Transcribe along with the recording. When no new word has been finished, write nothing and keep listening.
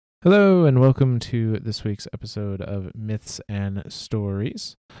Hello, and welcome to this week's episode of Myths and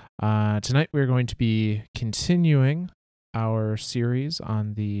Stories. Tonight we're going to be continuing our series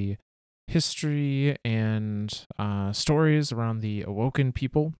on the history and stories around the Awoken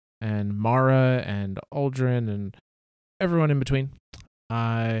people and Mara and Aldrin and everyone in between.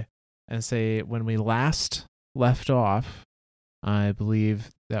 And say when we last left off, I believe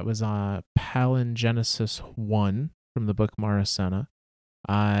that was Palingenesis 1 from the book Marasenna.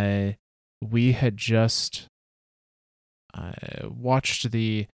 We had just watched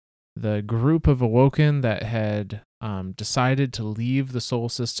the group of Awoken that had decided to leave the Soul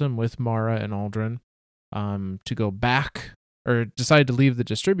System with Mara and Aldrin to go back, or decided to leave the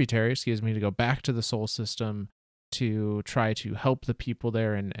Distributary, to go back to the Soul System to try to help the people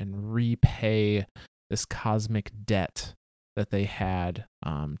there and repay this cosmic debt that they had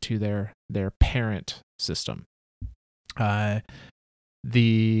to their parent system.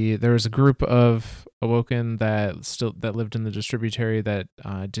 There was a group of Awoken that lived in the Distributary that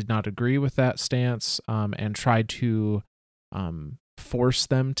did not agree with that stance and tried to force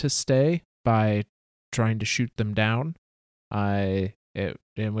them to stay by trying to shoot them down. In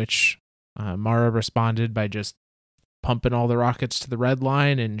which Mara responded by just pumping all the rockets to the red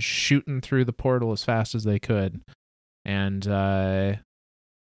line and shooting through the portal as fast as they could, and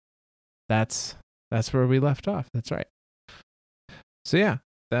that's where we left off. That's right. So yeah,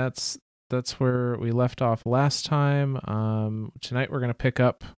 that's where we left off last time. Tonight we're going to pick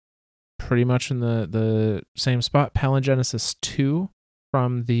up pretty much in the same spot, Palingenesis 2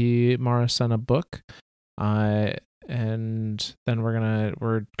 from the Marasenna book. And then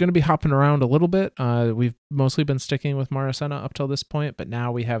we're gonna be hopping around a little bit. We've mostly been sticking with Marasenna up till this point, but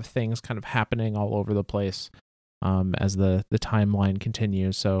now we have things kind of happening all over the place as the timeline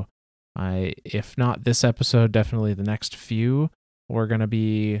continues. So if not this episode, definitely the next few. We're going to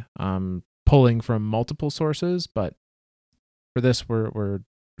be pulling from multiple sources, but for this, we're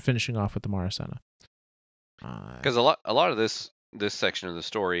finishing off with the Marasenna. Because a lot of this section of the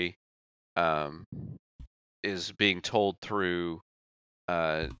story is being told through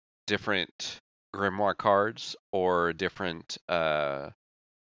different grimoire cards or different gun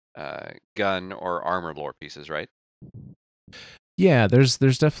or armor lore pieces, right? Yeah, there's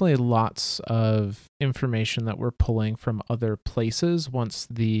definitely lots of information that we're pulling from other places once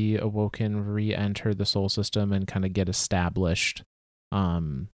the Awoken re-enter the Soul System and kind of get established.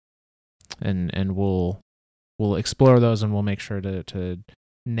 And we'll explore those, and we'll make sure to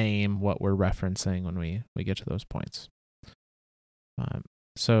name what we're referencing when we get to those points.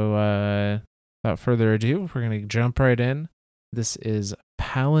 So without further ado, we're going to jump right in. This is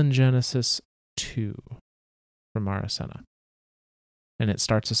Palingenesis 2 from Marasenna. And it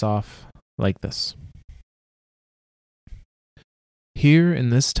starts us off like this. Here in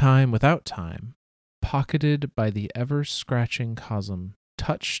this time without time, pocketed by the ever-scratching cosm,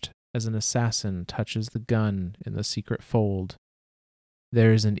 touched as an assassin touches the gun in the secret fold,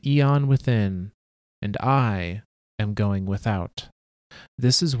 there is an eon within, and I am going without.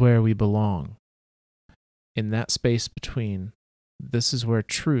 This is where we belong. In that space between, this is where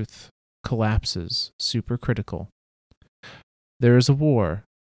truth collapses supercritical. There is a war,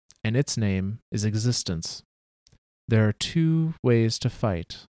 and its name is existence. There are two ways to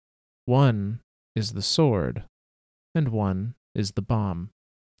fight. One is the sword, and one is the bomb.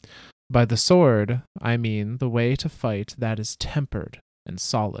 By the sword, I mean the way to fight that is tempered and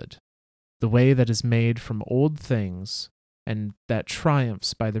solid, the way that is made from old things, and that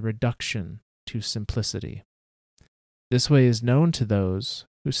triumphs by the reduction to simplicity. This way is known to those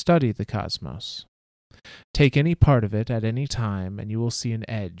who study the cosmos. Take any part of it at any time, and you will see an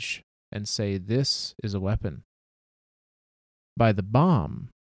edge, and say, this is a weapon. By the bomb,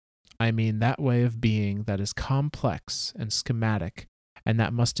 I mean that way of being that is complex and schematic, and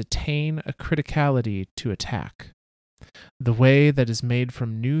that must attain a criticality to attack. The way that is made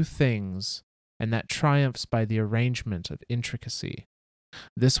from new things, and that triumphs by the arrangement of intricacy.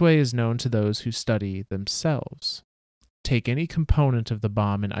 This way is known to those who study themselves. Take any component of the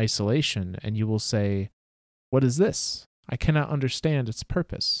bomb in isolation, and you will say, what is this? I cannot understand its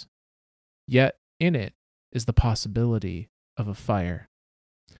purpose. Yet in it is the possibility of a fire.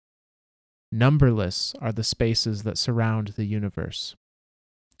 Numberless are the spaces that surround the universe.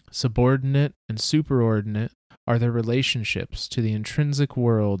 Subordinate and superordinate are their relationships to the intrinsic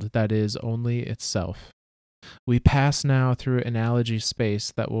world that is only itself. We pass now through analogy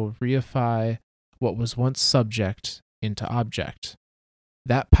space that will reify what was once subject into object.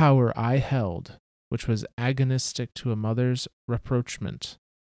 That power I held, which was agonistic to a mother's rapprochement,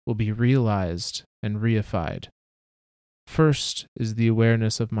 will be realized and reified. First is the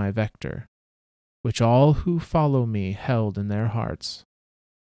awareness of my vector, which all who follow me held in their hearts.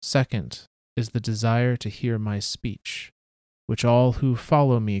 Second is the desire to hear my speech, which all who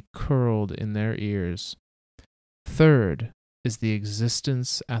follow me curled in their ears. Third is the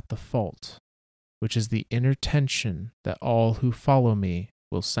existence at the fault, which is the inner tension that all who follow me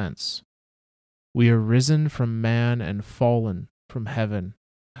will sense. We are risen from man and fallen from heaven.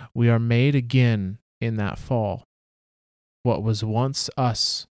 We are made again in that fall. What was once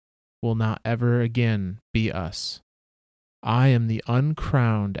us will not ever again be us. I am the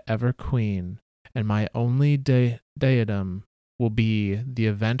uncrowned ever queen, and my only diadem will be the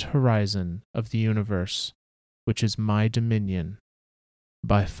event horizon of the universe, which is my dominion.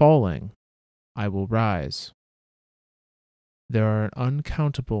 By falling, I will rise. There are an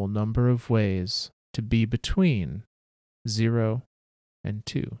uncountable number of ways to be between 0 and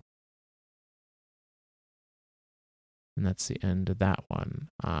 2. And that's the end of that one.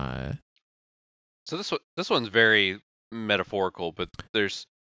 So this one's very metaphorical, but there's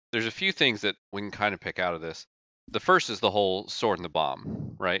a few things that we can kind of pick out of this. The first is the whole sword and the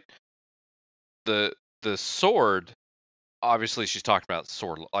bomb, right? The sword, obviously she's talking about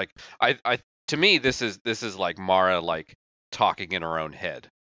sword. Like I to me this is like Mara like talking in her own head.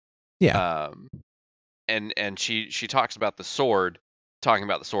 Yeah. And she talks about the sword, talking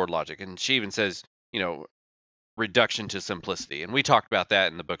about the sword logic, and she even says, reduction to simplicity. And we talked about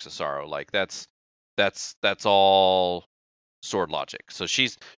that in the Books of Sorrow. Like that's all sword logic. So she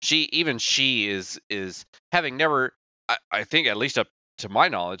is having never, I think at least up to my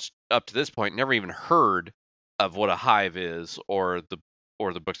knowledge, up to this point, never even heard of what a hive is or the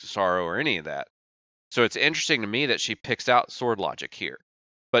Books of Sorrow or any of that. So it's interesting to me that she picks out sword logic here,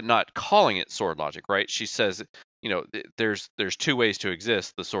 but not calling it sword logic, right? She says, there's two ways to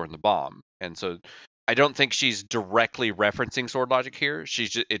exist, the sword and the bomb. And so I don't think she's directly referencing sword logic here.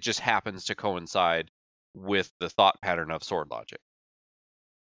 It just happens to coincide with the thought pattern of sword logic.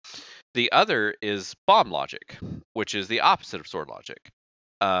 The other is bomb logic, which is the opposite of sword logic.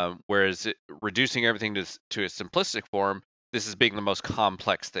 Whereas reducing everything to a simplistic form, this is being the most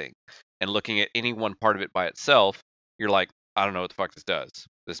complex thing. And looking at any one part of it by itself, you're like, I don't know what the fuck this does.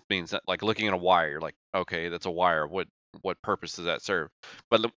 This means that, like, looking at a wire, you're like, okay, that's a wire. What purpose does that serve?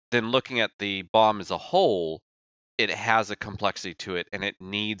 But then looking at the bomb as a whole, it has a complexity to it, and it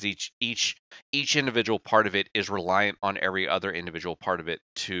needs each individual part of it is reliant on every other individual part of it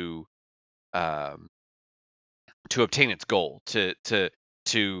to obtain its goal, to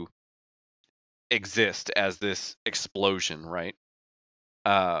exist as this explosion, right?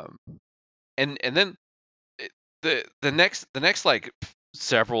 And then the next like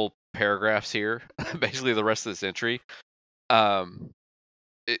several paragraphs here, basically the rest of this entry,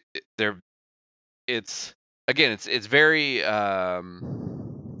 it's again, it's very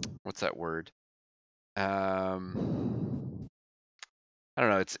what's that word? I don't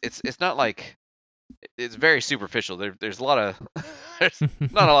know. It's not like, it's very superficial. There's a lot of there's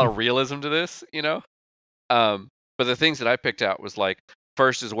not a lot of realism to this, But the things that I picked out was like,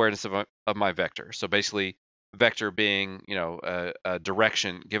 first is awareness of my vector. So basically, vector being a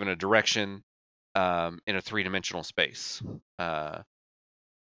direction, given a direction in a three-dimensional space.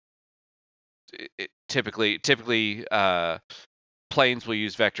 Typically, planes will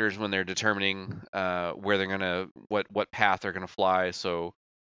use vectors when they're determining where they're gonna what path they're gonna fly. So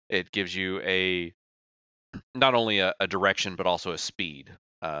it gives you not only a direction but also a speed.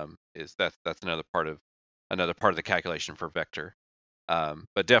 That's another part of the calculation for vector.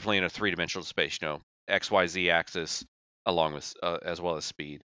 But definitely in a three-dimensional space, X, Y, Z axis along with as well as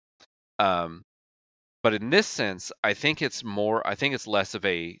speed. But in this sense, I think it's less of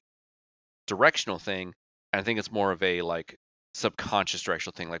a directional thing, and I think it's more of a like subconscious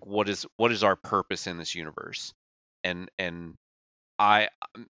directional thing. Like what is our purpose in this universe? And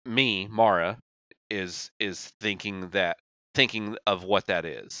Mara is thinking of what that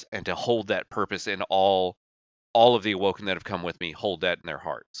is, and to hold that purpose in all of the Awoken that have come with me, hold that in their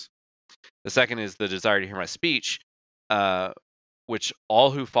hearts. The second is the desire to hear my speech, which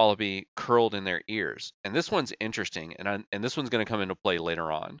all who follow me curled in their ears. And this one's interesting, and this one's going to come into play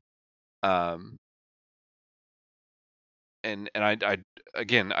later on. And I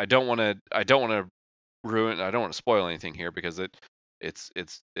again, I don't want to ruin, I don't want to spoil anything here, because it's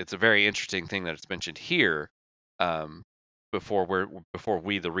a very interesting thing that it's mentioned here, before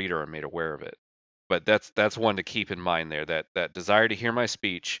we the reader are made aware of it. But that's one to keep in mind there, that desire to hear my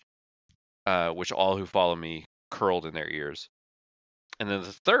speech, which all who follow me curled in their ears. And then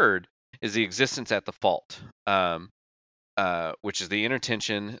the third is the existence at the fault, which is the inner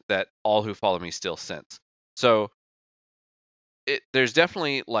tension that all who follow me still sense. So there's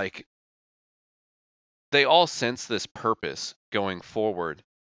definitely like they all sense this purpose going forward,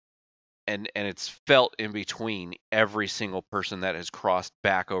 and it's felt in between every single person that has crossed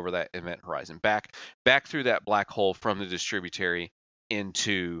back over that event horizon, back through that black hole from the distributary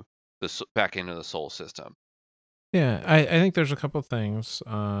into back into the soul system. Yeah, I think there's a couple things.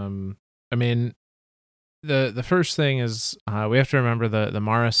 I mean, the first thing is we have to remember the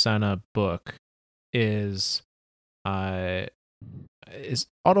Marasenna book is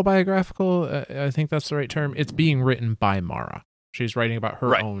autobiographical. I think that's the right term. It's being written by Mara. She's writing about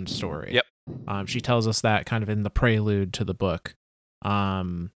her own story. Yep. She tells us that kind of in the prelude to the book.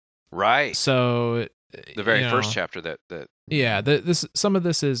 Right. So the very first chapter that yeah, some of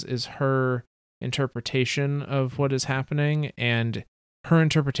this is her interpretation of what is happening, and her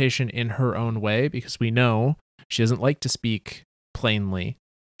interpretation in her own way, because we know she doesn't like to speak plainly.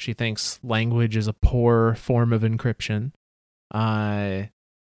 She thinks language is a poor form of encryption.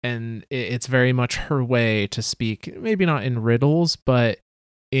 And it's very much her way to speak, maybe not in riddles, but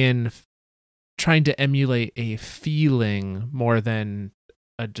in trying to emulate a feeling more than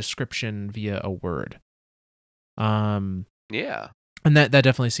a description via a word. Yeah. And that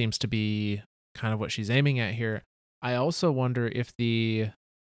definitely seems to be kind of what she's aiming at here. I also wonder if the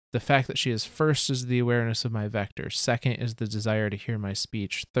fact that she is first is the awareness of my vector, second is the desire to hear my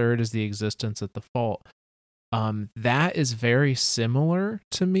speech, third is the existence at the fault. That is very similar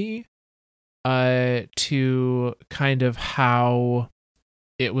to me, to kind of how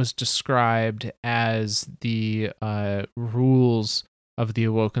it was described as the rules of the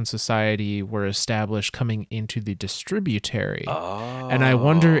Awoken Society were established coming into the distributary. Oh. And I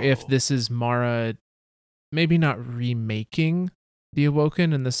wonder if this is Mara maybe not remaking the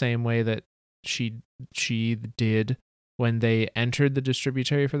Awoken in the same way that she did when they entered the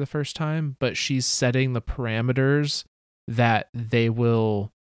distributary for the first time, but she's setting the parameters that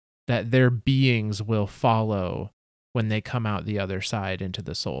their beings will follow when they come out the other side into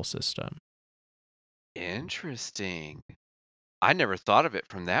the soul system. Interesting. I never thought of it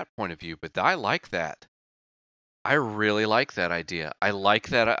from that point of view, but I like that. I really like that idea. I like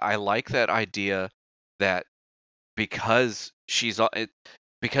that idea that because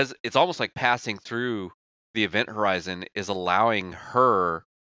because it's almost like passing through the event horizon is allowing her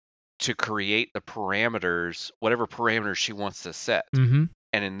to create the parameters, whatever parameters she wants to set. Mm-hmm.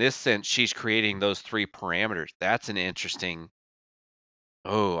 And in this sense, she's creating those 3 parameters. That's an interesting.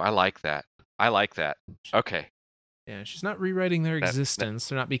 Oh, I like that. Okay. Yeah, she's not rewriting their existence.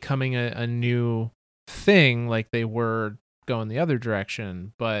 They're not becoming a new thing like they were going the other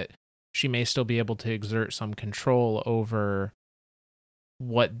direction, but she may still be able to exert some control over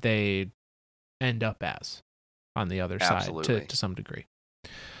what they end up as on the other side to some degree.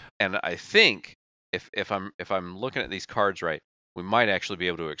 And I think if I'm looking at these cards right, we might actually be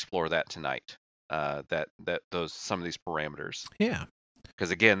able to explore that tonight. Some of these parameters. Yeah.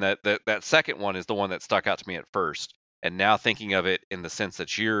 Because again, that second one is the one that stuck out to me at first, and now thinking of it in the sense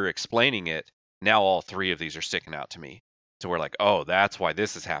that you're explaining it, now all 3 of these are sticking out to me. So we're like, oh, that's why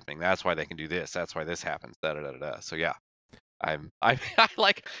this is happening. That's why they can do this. That's why this happens. Da da da da. So yeah, I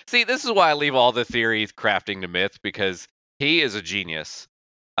like. See, this is why I leave all the theories crafting to Myth, because he is a genius,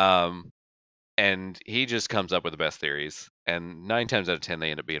 and he just comes up with the best theories. And 9 times out of 10, they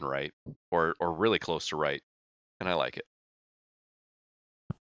end up being right, or really close to right, and I like it.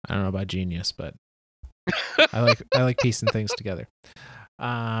 I don't know about genius, but I like piecing things together.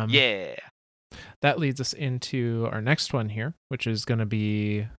 Yeah. That leads us into our next one here, which is going to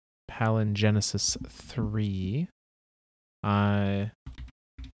be Palingenesis 3. And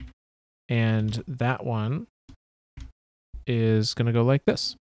that one is going to go like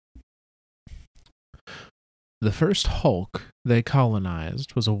this. The first hulk they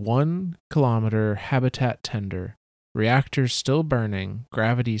colonized was a 1-kilometer habitat tender, reactors still burning,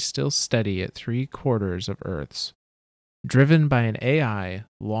 gravity still steady at 3/4 of Earth's. Driven by an AI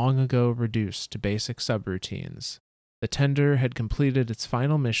long ago reduced to basic subroutines, the tender had completed its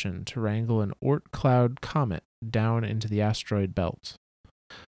final mission to wrangle an Oort cloud comet down into the asteroid belt.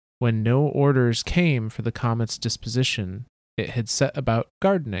 When no orders came for the comet's disposition, it had set about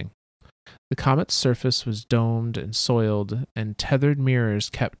gardening. The comet's surface was domed and soiled, and tethered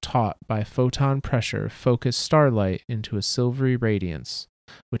mirrors kept taut by photon pressure focused starlight into a silvery radiance,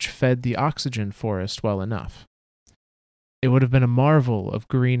 which fed the oxygen forest well enough. It would have been a marvel of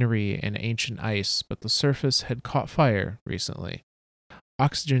greenery and ancient ice, but the surface had caught fire recently.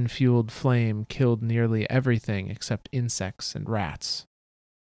 Oxygen-fueled flame killed nearly everything except insects and rats.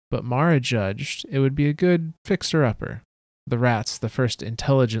 But Mara judged it would be a good fixer-upper. The rats, the first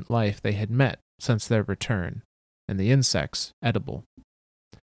intelligent life they had met since their return, and the insects edible.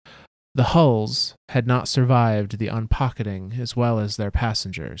 The hulls had not survived the unpocketing as well as their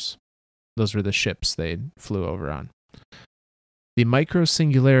passengers. Those were the ships they flew over on. The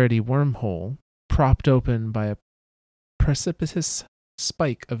micro-singularity wormhole, propped open by a precipitous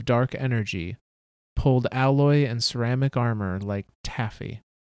spike of dark energy, pulled alloy and ceramic armor like taffy.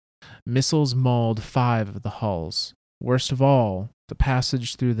 Missiles mauled 5 of the hulls. Worst of all, the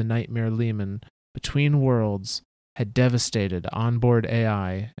passage through the nightmare Lehman between worlds had devastated onboard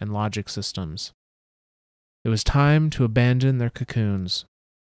AI and logic systems. It was time to abandon their cocoons.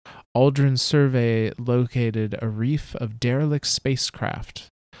 Aldrin's survey located a reef of derelict spacecraft,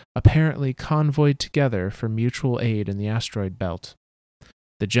 apparently convoyed together for mutual aid in the asteroid belt.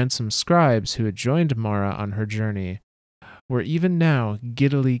 The Jensum scribes who had joined Mara on her journey were even now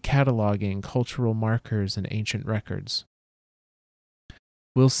giddily cataloging cultural markers and ancient records.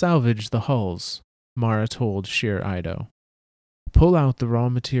 "We'll salvage the hulls," Mara told Sjur Eido. "Pull out the raw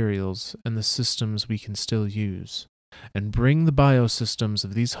materials and the systems we can still use, and bring the biosystems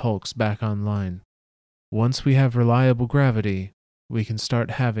of these hulks back online. Once we have reliable gravity, we can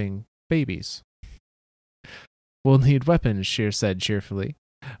start having babies." "We'll need weapons," Sjur said cheerfully.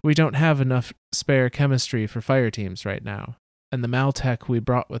 "We don't have enough spare chemistry for fire teams right now, and the Maltech we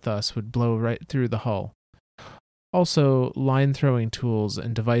brought with us would blow right through the hull. Also, line-throwing tools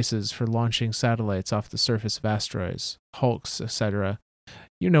and devices for launching satellites off the surface of asteroids, hulks, etc.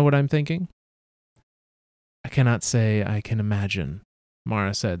 You know what I'm thinking?" "I cannot say I can imagine,"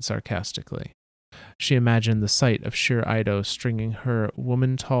 Mara said sarcastically. She imagined the sight of Sjur Eido stringing her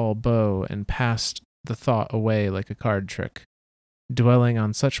woman-tall bow and passed the thought away like a card trick. Dwelling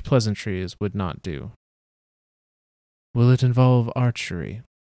on such pleasantries would not do. "Will it involve archery?"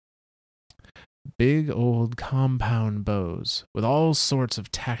 "Big old compound bows, with all sorts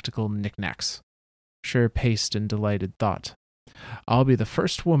of tactical knickknacks." Sjur paced in delighted thought. "I'll be the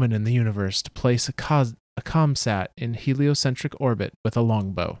first woman in the universe to place a comsat in heliocentric orbit with a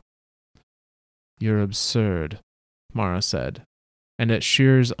longbow." "You're absurd," Mara said, and at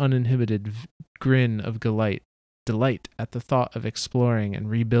Sjur's uninhibited grin of delight at the thought of exploring and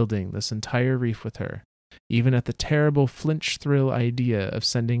rebuilding this entire reef with her, even at the terrible flinch-thrill idea of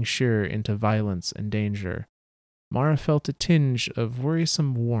sending Sjur into violence and danger, Mara felt a tinge of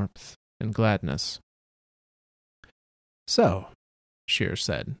worrisome warmth and gladness. "So," Sjur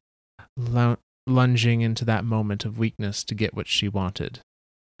said, lunging into that moment of weakness to get what she wanted,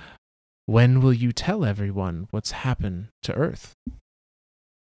 "when will you tell everyone what's happened to Earth?"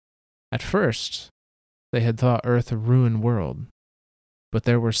 At first, they had thought Earth a ruined world, but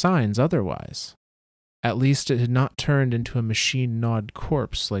there were signs otherwise. At least it had not turned into a machine-gnawed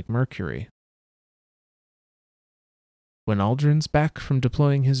corpse like Mercury. "When Aldrin's back from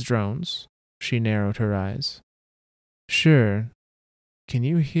deploying his drones," she narrowed her eyes. "Sure. Can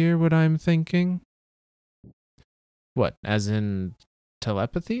you hear what I'm thinking?" "What, as in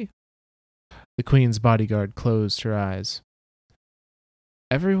telepathy?" The Queen's bodyguard closed her eyes.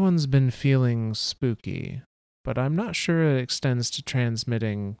 "Everyone's been feeling spooky, but I'm not sure it extends to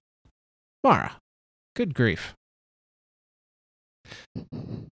transmitting..." "Mara! Good grief."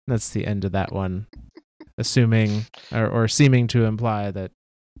 That's the end of that one. Assuming, or seeming to imply that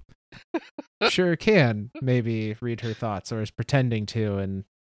Sjur can maybe read her thoughts, or is pretending to and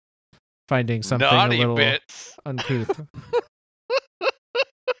finding something Naughty a little bits. uncouth.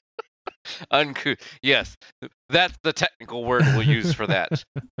 Uncouth. Yes, that's the technical word we'll use for that.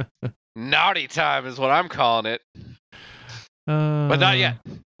 Naughty time is what I'm calling it. But not yet.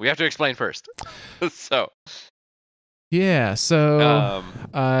 We have to explain first. So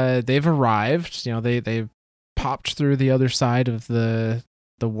they've arrived. You know, they popped through the other side of the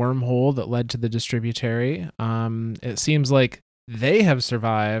wormhole that led to the distributary. It seems like they have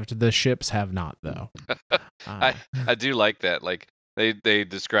survived. The ships have not, though. I do like that. Like they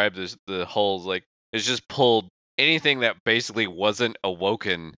describe the hulls like it's just pulled anything that basically wasn't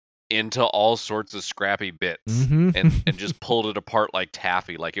awoken into all sorts of scrappy bits and just pulled it apart like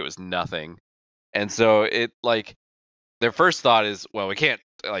taffy, like it was nothing. And so it like their first thought is, well, we can't,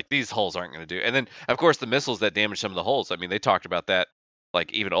 like, these hulls aren't going to do. And then of course the missiles that damaged some of the hulls, I mean, they talked about that,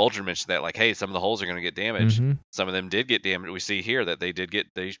 like even Aldrin mentioned that, like, hey, some of the hulls are going to get damaged. Some of them did get damaged. We see here that they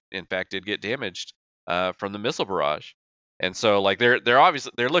in fact did get damaged from the missile barrage. And so like they're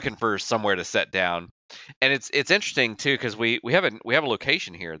obviously they're looking for somewhere to set down. And it's interesting too, because we have a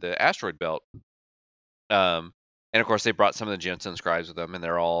location here, the asteroid belt. And of course they brought some of the Jensen scribes with them, and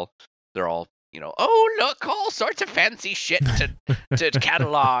they're all you know, oh look, all sorts of fancy shit to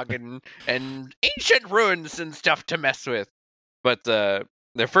catalog and ancient ruins and stuff to mess with. But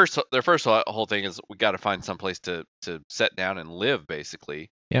their first whole thing is we got to find some place to set down and live, basically.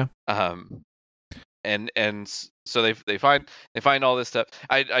 Yeah. And so they find all this stuff.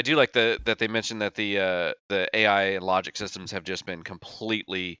 I do like that they mentioned that the AI and logic systems have just been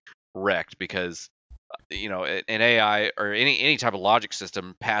completely wrecked because an AI or any type of logic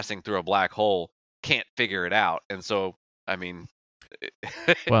system passing through a black hole can't figure it out. And so, I mean,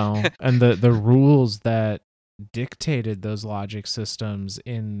 well, and the rules that dictated those logic systems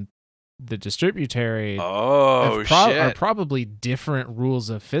in the distributary are probably different rules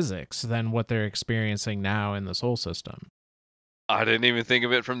of physics than what they're experiencing now in the Sol system. I didn't even think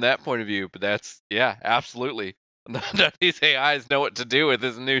of it from that point of view, but absolutely. None of these AIs know what to do with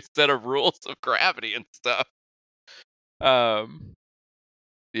this new set of rules of gravity and stuff.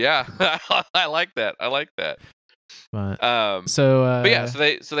 Yeah, I like that. But, so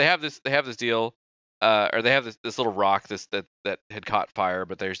they have this deal, or they have this little rock that had caught fire,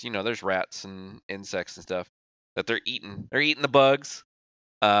 but there's rats and insects and stuff that they're eating. They're eating the bugs.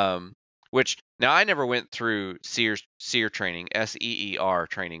 Which now I never went through SEER training, SEER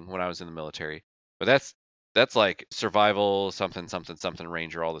training when I was in the military, but that's like survival something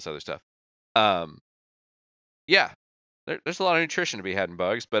ranger, all this other stuff. Yeah, there's a lot of nutrition to be had in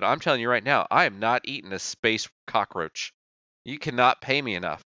bugs, but I'm telling you right now, I am not eating a space cockroach. You cannot pay me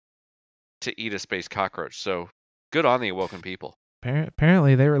enough to eat a space cockroach. So good on the Awoken people.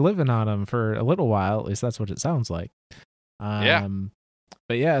 Apparently they were living on them for a little while. At least that's what it sounds like. Yeah.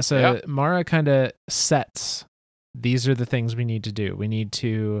 But yeah, so Mara kind of sets, these are the things we need to do. We need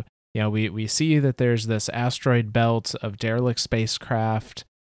to, we see that there's this asteroid belt of derelict spacecraft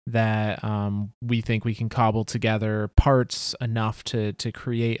that we think we can cobble together parts enough to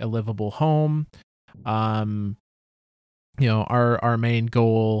create a livable home. Our main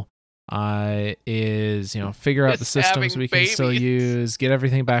goal is figure out the systems we can still use, get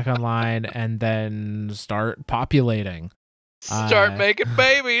everything back online, and then start populating. Start making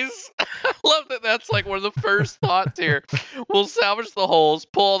babies. I love that. That's like one of the first thoughts here. We'll salvage the holes,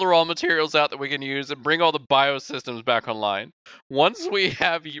 pull all the raw materials out that we can use, and bring all the biosystems back online. Once we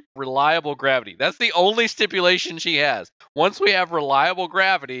have reliable gravity, that's the only stipulation she has. Once we have reliable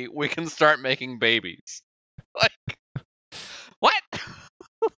gravity, we can start making babies. Like, what?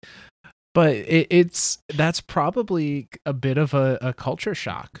 But that's probably a bit of a culture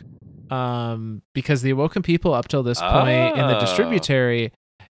shock. Because the Awoken people up till this point in the distributary,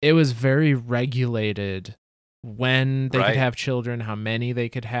 it was very regulated when they could have children, how many they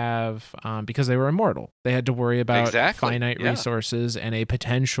could have, because they were immortal. They had to worry about finite resources and a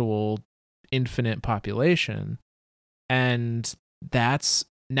potential infinite population. And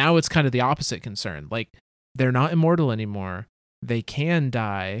now it's kind of the opposite concern. Like, they're not immortal anymore. They can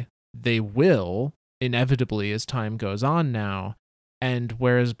die. They will, inevitably, as time goes on now. And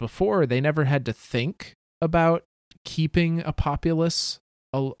whereas before they never had to think about keeping a populace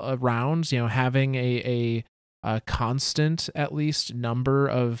around, having a constant, at least, number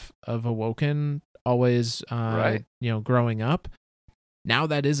of Awoken always, growing up. Now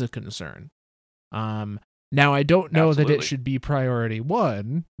that is a concern. Now I don't know that it should be priority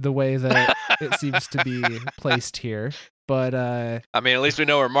one, the way that it seems to be placed here. But I mean, at least we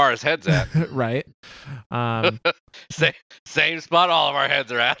know where Mara's head's at. Right. Same spot all of our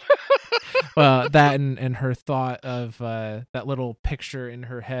heads are at. Well, that and her thought of that little picture in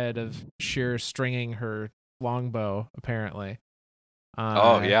her head of Sjur stringing her longbow, apparently.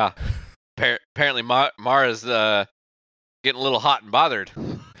 Apparently Mara's getting a little hot and bothered.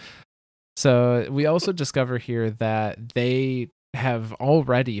 So we also discover here that they have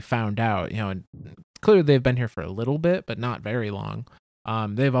already found out, and clearly they've been here for a little bit, but not very long.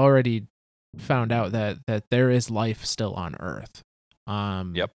 They've already found out that there is life still on Earth.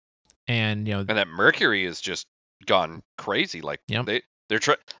 Yep. And and that Mercury has just gone crazy. Like,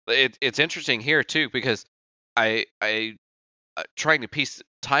 it's interesting here too, because I trying to piece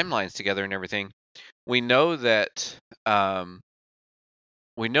timelines together and everything. We know that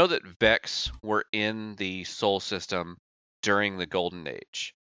Vex were in the Sol system during the Golden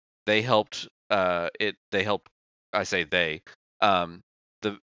Age. They helped. They helped. I say they.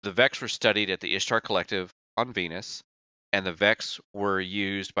 The Vex were studied at the Ishtar Collective on Venus, and the Vex were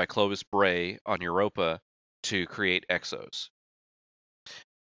used by Clovis Bray on Europa to create exos.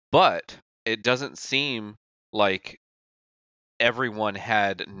 But it doesn't seem like everyone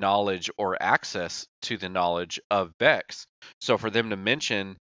had knowledge or access to the knowledge of Vex. So for them to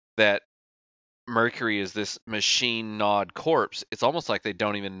mention that Mercury is this machine-gnawed corpse, it's almost like they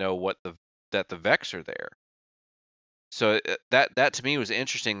don't even know that the Vex are there. So that to me was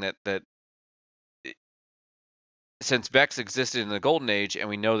interesting, that since Vex existed in the Golden Age, and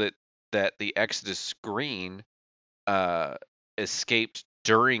we know that the Exodus Green escaped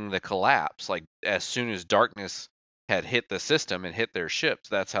during the collapse, like as soon as darkness had hit the system and hit their ships,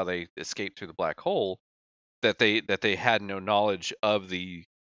 that's how they escaped through the black hole. That they had no knowledge of the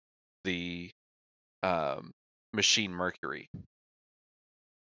machine Mercury.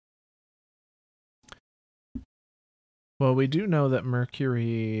 Well, we do know that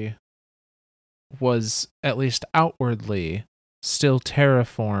Mercury was, at least outwardly, still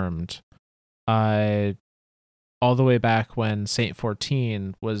terraformed all the way back when Saint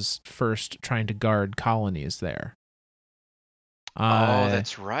 14 was first trying to guard colonies there. Oh,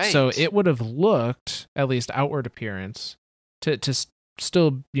 that's right. So it would have looked, at least outward appearance, to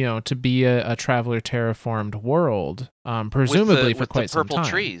still, to be a traveler terraformed world, presumably for quite some time. With the purple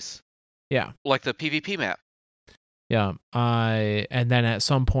trees. Yeah. Like the PvP map. Yeah. And then at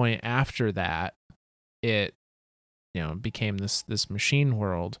some point after that, it, became this machine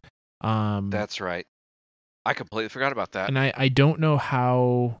world. That's right. I completely forgot about that. And I don't know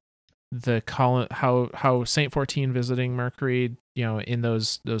how how Saint 14 visiting Mercury, in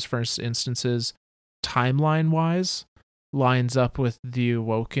those first instances, timeline wise, lines up with the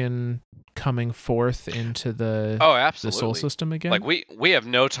Awoken coming forth into the absolutely. the Sol system again. Like we have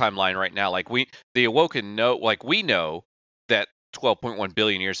no timeline right now. Like the Awoken know, like we know that 12.1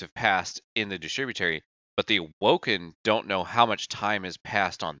 billion years have passed in the distributary, but the Awoken don't know how much time has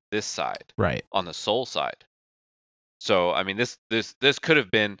passed on this side, right? On the Sol side. So I mean, this could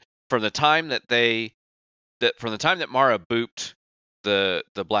have been from the time that Mara booped the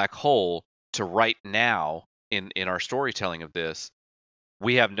black hole to right now in our storytelling of this.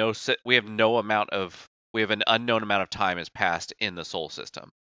 We have an unknown amount of time has passed in the Sol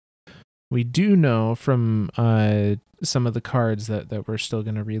system. We do know from some of the cards that we're still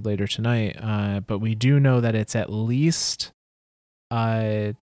going to read later tonight, but we do know that it's at least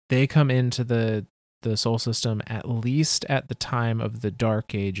they come into the Sol system at least at the time of the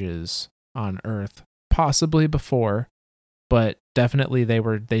Dark Ages on Earth, possibly before, but definitely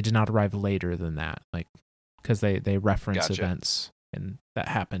they did not arrive later than that, like because they reference Gotcha. events and that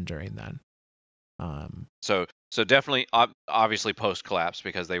happened during then. So definitely, obviously post collapse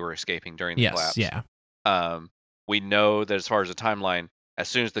because they were escaping during the collapse. Yeah. We know that as far as the timeline, as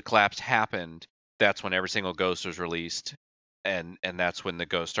soon as the collapse happened, that's when every single ghost was released, and that's when the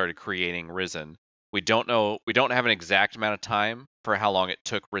ghost started creating Risen. We don't know. We don't have an exact amount of time for how long it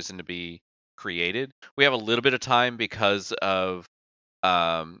took Risen to be created. We have a little bit of time because of,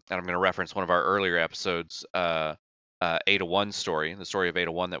 and I'm going to reference one of our earlier episodes, Ada-1 story, the story of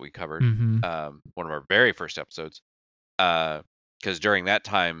Ada-1 that we covered, Mm-hmm. one of our very first episodes, because during that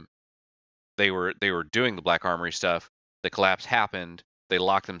time they were doing the Black Armory stuff. The collapse happened. They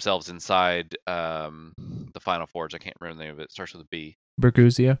locked themselves inside the Final Forge. I can't remember the name of it. It starts with a B.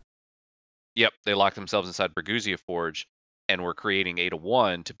 Berguzia. Yep, they locked themselves inside Berguzia Forge and were creating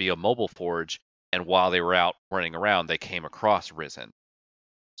Ada-1 to be a mobile forge. And while they were out running around, they came across Risen.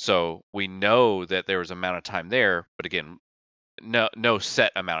 So we know that there was an amount of time there, but again, no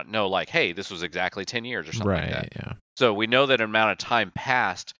set amount. No, like, hey, this was exactly 10 years or something like that. Yeah. So we know that an amount of time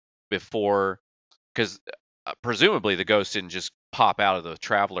passed before, because presumably the ghost didn't just pop out of the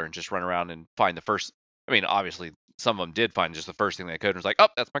Traveler and just run around and find the first. I mean, obviously, some of them did find just the first thing they could and was like, oh,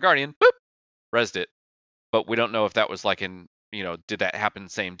 that's my Guardian. Boop! Resed it. But we don't know if that was like in, did that happen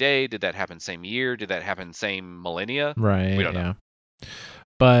same day? Did that happen same year? Did that happen same millennia? Right. We don't know.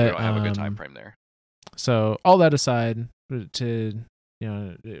 But we don't have a good time frame there. So all that aside,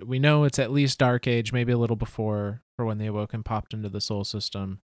 we know it's at least Dark Age, maybe a little before, for when the Awoken popped into the Sol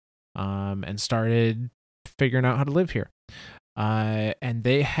system, and started figuring out how to live here. And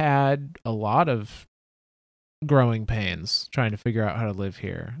they had a lot of growing pains trying to figure out how to live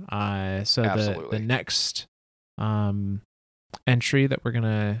here. So the next entry that we're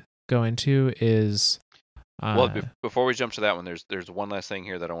gonna go into is before we jump to that one, there's one last thing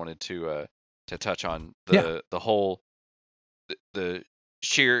here that I wanted to touch on. The whole the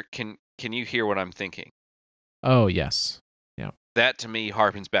Sjur. Can you hear what I'm thinking? Oh yes. Yeah. That to me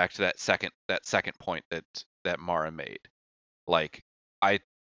harkens back to that second point that Mara made. Like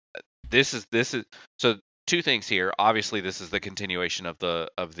this is so two things here. Obviously, this is the continuation of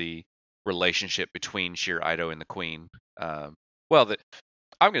the relationship between Sjur Eido and the Queen. I'm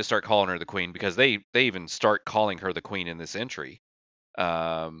going to start calling her the Queen because they even start calling her the Queen in this entry,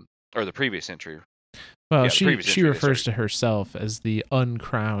 or the previous entry. Well, she refers to herself as the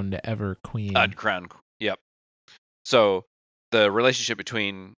uncrowned ever Queen. Uncrowned, yep. So the relationship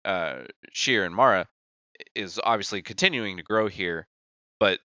between Sjur and Mara is obviously continuing to grow here,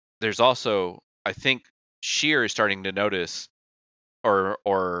 but there's also, I think, Sjur is starting to notice,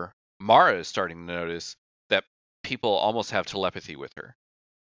 or Mara is starting to notice that people almost have telepathy with her.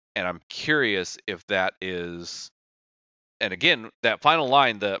 And I'm curious if that is, and again, that final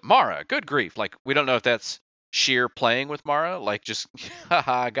line, the Mara, good grief, like we don't know if that's Sjur playing with Mara, like just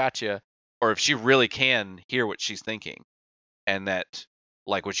haha, gotcha, or if she really can hear what she's thinking, and that,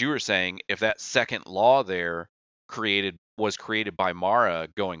 like what you were saying, if that second law there was created by Mara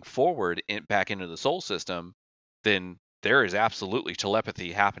going forward back into the soul system, then there is absolutely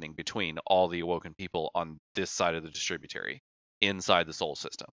telepathy happening between all the awoken people on this side of the distributary inside the soul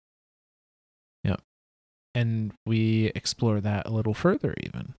system. Yep. And we explore that a little further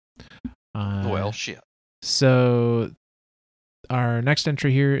even. Well, shit. So our next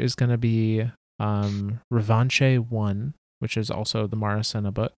entry here is going to be Revanche 1, which is also the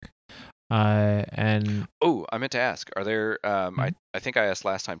Marasenna book. And I meant to ask, are there I think I asked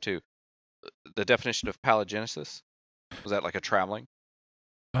last time too, the definition of Palingenesis, was that like a traveling?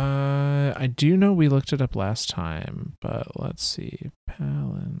 I do know we looked it up last time, but let's see.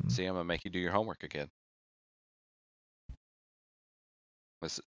 See, I'm gonna make you do your homework again.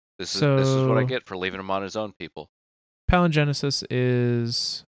 This is what I get for leaving him on his own, people. Palingenesis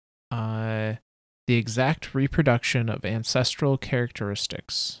is the exact reproduction of ancestral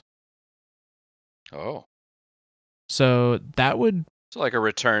characteristics. Oh. So that would... So like a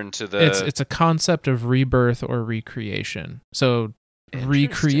return to the... It's a concept of rebirth or recreation. So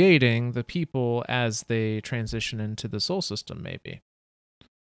recreating the people as they transition into the soul system, maybe.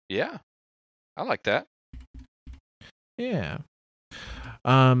 Yeah. I like that. Yeah.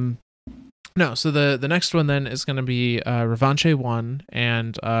 No, so the next one then is going to be Revanche 1,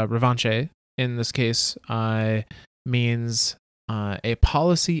 and Revanche, in this case, means a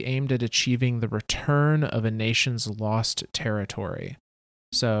policy aimed at achieving the return of a nation's lost territory.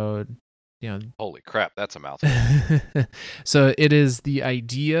 So, holy crap, that's a mouthful. So it is the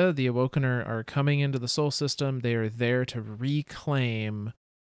idea the Awoken are coming into the soul system. They are there to reclaim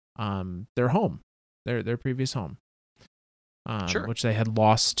their home, their previous home, sure. which they had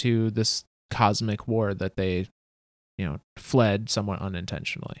lost to this cosmic war that they, fled somewhat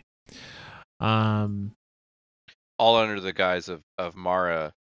unintentionally. All under the guise of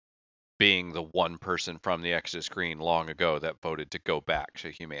Mara being the one person from the Exodus Green long ago that voted to go back to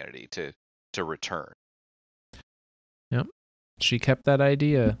humanity, to return. Yep. She kept that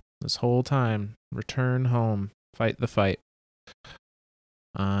idea this whole time. Return home. Fight the fight.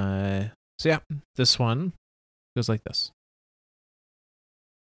 So yeah, this one goes like this.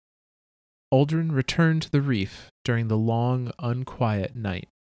 Aldrin returned to the reef during the long, unquiet night,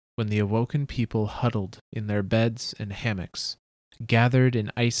 when the awoken people huddled in their beds and hammocks, gathered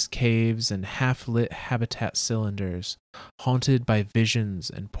in ice caves and half-lit habitat cylinders, haunted by visions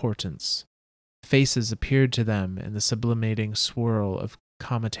and portents. Faces appeared to them in the sublimating swirl of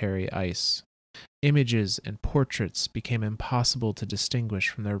cometary ice. Images and portraits became impossible to distinguish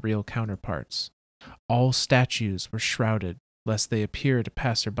from their real counterparts. All statues were shrouded, lest they appear to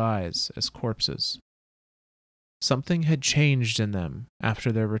passerbys as corpses. Something had changed in them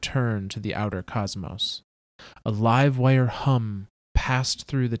after their return to the outer cosmos. A live wire hum passed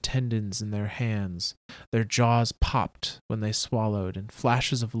through the tendons in their hands. Their jaws popped when they swallowed, and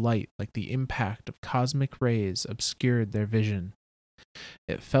flashes of light like the impact of cosmic rays obscured their vision.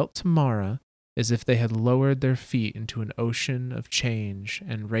 It felt to Mara as if they had lowered their feet into an ocean of change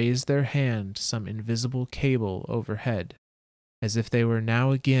and raised their hand to some invisible cable overhead, as if they were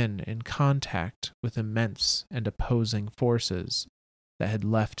now again in contact with immense and opposing forces that had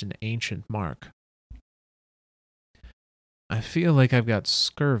left an ancient mark. I feel like I've got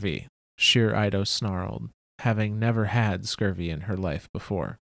scurvy, Sjur Eido snarled, having never had scurvy in her life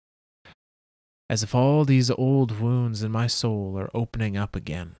before. As if all these old wounds in my soul are opening up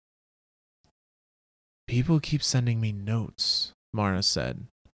again. People keep sending me notes, Mara said.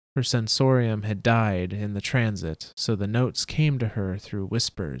 Her sensorium had died in the transit, so the notes came to her through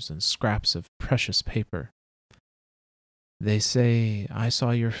whispers and scraps of precious paper. They say, I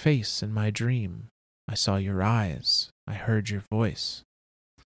saw your face in my dream. I saw your eyes. I heard your voice.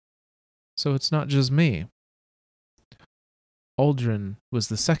 So it's not just me. Aldrin was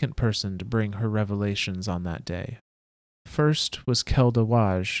the second person to bring her revelations on that day. First was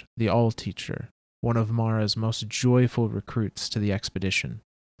Keldawaj, the All-Teacher, one of Mara's most joyful recruits to the expedition.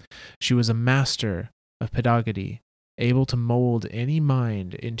 She was a master of pedagogy, able to mold any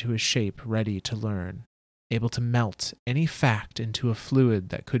mind into a shape ready to learn, able to melt any fact into a fluid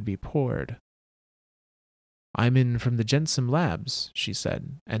that could be poured. I'm in from the Jensen Labs, she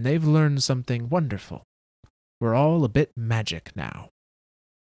said, and they've learned something wonderful. We're all a bit magic now.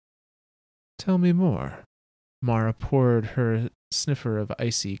 Tell me more, Mara poured her sniffer of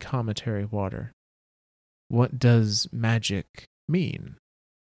icy cometary water. What does magic mean?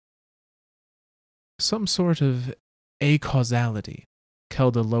 Some sort of acausality.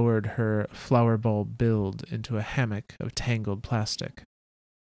 Kelda lowered her flower bulb build into a hammock of tangled plastic.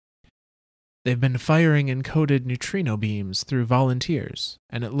 They've been firing encoded neutrino beams through volunteers,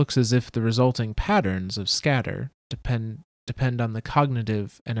 and it looks as if the resulting patterns of scatter depend on the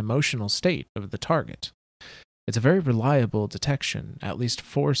cognitive and emotional state of the target. It's a very reliable detection, at least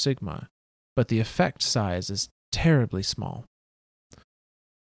 4 sigma, but the effect size is terribly small.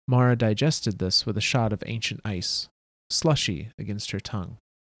 Mara digested this with a shot of ancient ice, slushy against her tongue.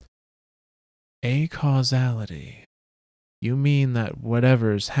 Acausality. You mean that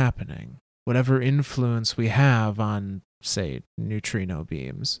whatever's happening, whatever influence we have on, say, neutrino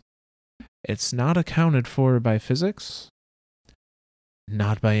beams, it's not accounted for by physics?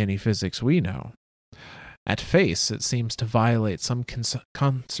 Not by any physics we know. At face, it seems to violate some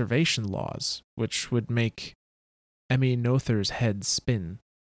conservation laws, which would make Emmy Noether's head spin.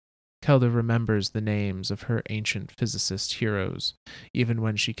 Kelda remembers the names of her ancient physicist heroes, even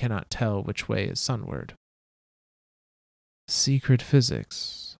when she cannot tell which way is sunward. Secret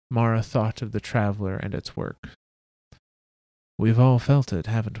physics. Mara thought of the Traveler and its work. We've all felt it,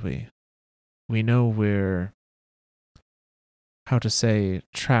 haven't we? We know we're,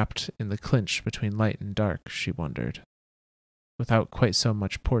 trapped in the clinch between light and dark, she wondered, without quite so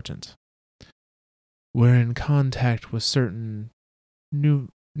much portent. We're in contact with certain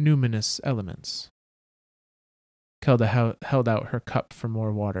numinous elements. Kelda held out her cup for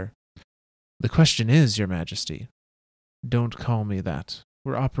more water. The question is, Your Majesty. Don't call me that.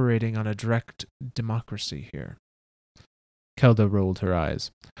 We're operating on a direct democracy here. Kelda rolled her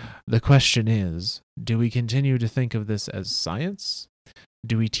eyes. The question is, do we continue to think of this as science?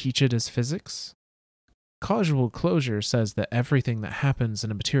 Do we teach it as physics? Causal closure says that everything that happens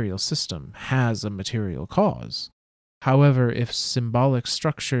in a material system has a material cause. However, if symbolic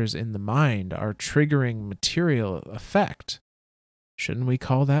structures in the mind are triggering material effect, shouldn't we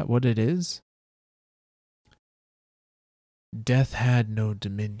call that what it is? Death had no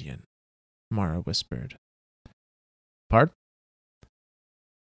dominion, Mara whispered. Pardon?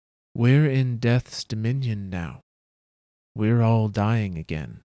 We're in death's dominion now. We're all dying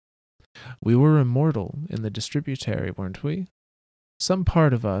again. We were immortal in the distributary, weren't we? Some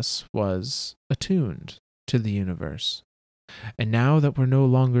part of us was attuned to the universe. And now that we're no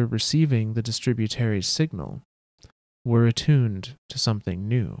longer receiving the distributary's signal, we're attuned to something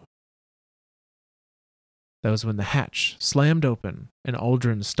new. That was when the hatch slammed open and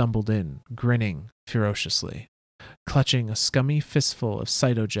Aldrin stumbled in, grinning ferociously, clutching a scummy fistful of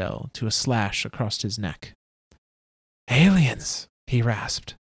cytogel to a slash across his neck. Aliens, he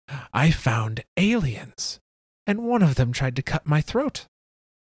rasped. I found aliens, and one of them tried to cut my throat.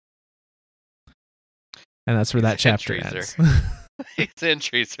 And that's where that chapter ends. His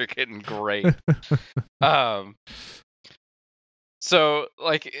entries are getting great. So,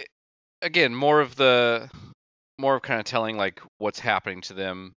 like, again, more of kind of telling like what's happening to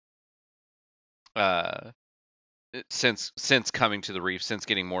them since coming to the reef, since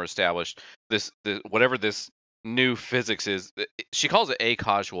getting more established. Whatever this new physics is, she calls it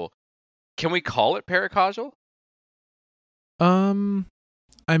acausal. Can we call it paracausal?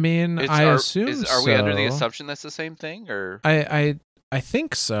 I mean, assume so. Are we under the assumption that's the same thing, or I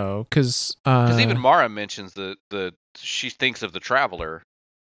think so, because even Mara mentions she thinks of the Traveler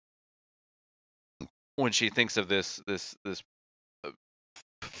when she thinks of this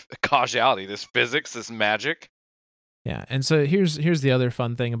causality, this physics, this magic. Yeah, and so here's the other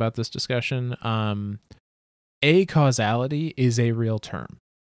fun thing about this discussion. Acausality is a real term.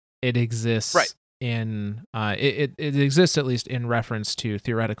 It exists. Right. It exists at least in reference to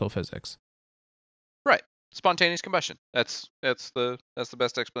theoretical physics. Right. Spontaneous combustion. That's the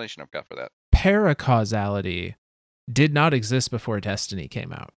best explanation I've got for that. Paracausality did not exist before Destiny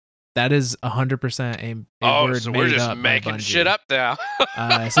came out. That is 100% a word so made we're just up making by Bungie. shit up now.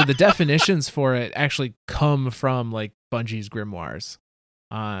 So the definitions for it actually come from like Bungie's grimoires.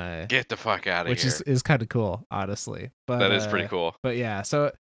 Get the fuck out of which here. Which is kind of cool, honestly. But that is pretty cool. But yeah,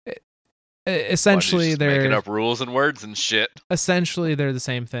 so essentially they're making up rules and words and shit. Essentially they're the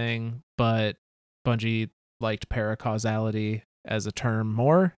same thing, but Bungie liked paracausality as a term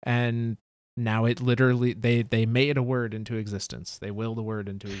more, and now it literally they made a word into existence. They willed a word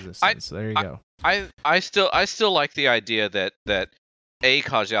into existence. So there you go. I still like the idea that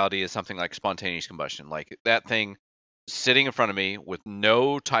acausality is something like spontaneous combustion, like that thing sitting in front of me with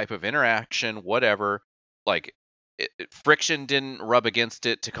no type of interaction, whatever. Like friction didn't rub against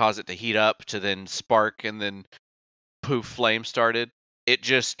it to cause it to heat up, to then spark, and then poof, flame started. It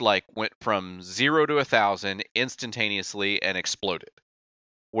just like went from 0 to 1,000 instantaneously and exploded.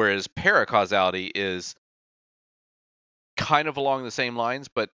 Whereas paracausality is kind of along the same lines,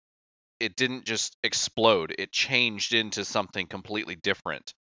 but it didn't just explode. It changed into something completely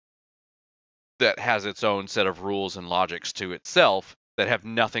different that has its own set of rules and logics to itself that have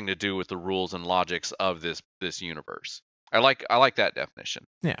nothing to do with the rules and logics of this universe. I like that definition.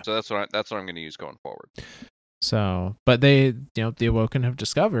 Yeah. So that's what I'm going to use going forward. So, but they, the Awoken have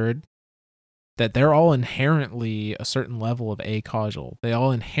discovered that they're all inherently a certain level of acausal. They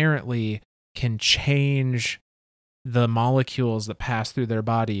all inherently can change the molecules that pass through their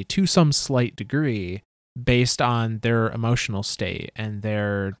body to some slight degree based on their emotional state and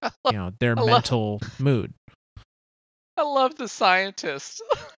their mental mood. I love the scientists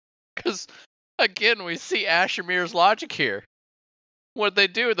because again we see Ashemir's logic here. What they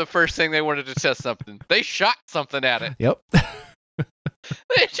do, the first thing they wanted to test something, they shot something at it. Yep.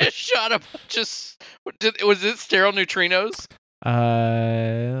 They just shot was it sterile neutrinos?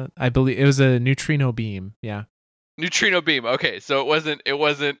 I believe it was a neutrino beam. Yeah. Neutrino beam. Okay, so it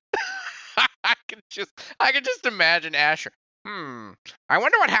wasn't. I can just imagine Asher. I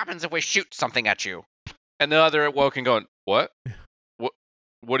wonder what happens if we shoot something at you. And the other Awoken going, what?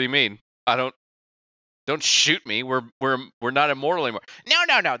 What do you mean? Don't shoot me. We're not immortal anymore.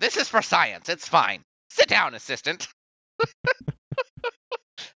 No. This is for science. It's fine. Sit down, assistant.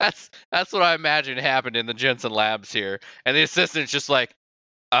 That's what I imagine happened in the Jensen labs here. And the assistant's just like,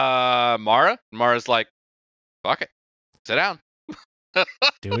 Mara? And Mara's like, fuck it. Sit down.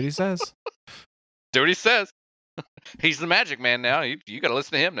 Do what he says. Do what he says. He's the magic man now. You got to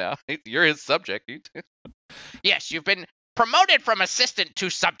listen to him now. You're his subject. Yes, you've been promoted from assistant to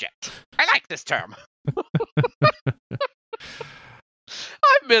subject. I like this term.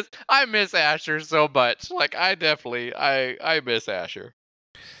 I miss Asher so much. Like I miss Asher.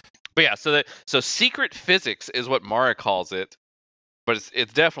 But yeah, so secret physics is what Mara calls it. But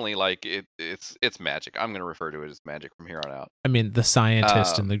it's definitely like it's magic. I'm going to refer to it as magic from here on out. I mean, the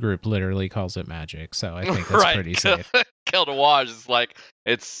scientist in the group literally calls it magic, so I think that's pretty safe. Keldawaj is like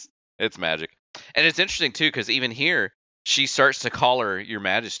it's magic, and it's interesting too because even here she starts to call her Your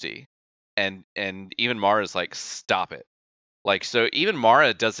Majesty, and even Mara's like, stop it. Like, so even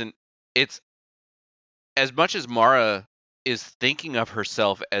Mara doesn't. It's as much as Mara is thinking of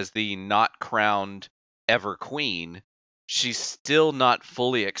herself as the not crowned ever queen. She's still not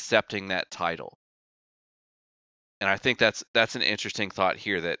fully accepting that title. And I think that's an interesting thought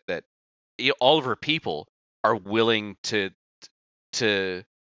here that all of her people are willing to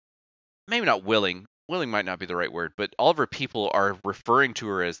maybe not willing might not be the right word, but all of her people are referring to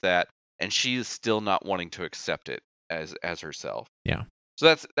her as that, and she is still not wanting to accept it as herself. Yeah.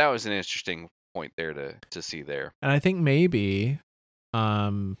 So that was an interesting point there to see there. And I think maybe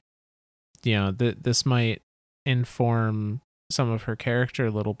this might inform some of her character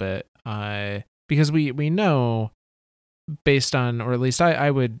a little bit, because we know, based on, or at least I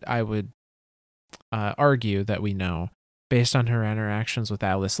would argue that we know, based on her interactions with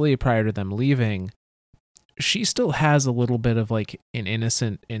Alice Lee prior to them leaving, she still has a little bit of like an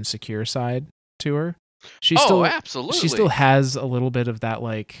innocent, insecure side to her. Absolutely. She still has a little bit of that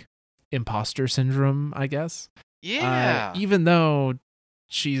like imposter syndrome, I guess. Yeah. Even though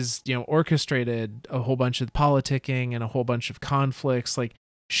she's, orchestrated a whole bunch of politicking and a whole bunch of conflicts, like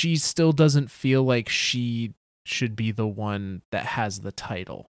she still doesn't feel like she should be the one that has the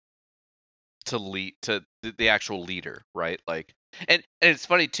title to lead, to the actual leader, right? Like, and it's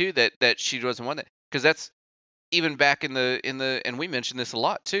funny too that she doesn't want that, because that's even back in the and we mentioned this a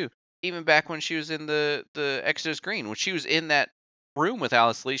lot too. Even back when she was in the Exodus Green, when she was in that room with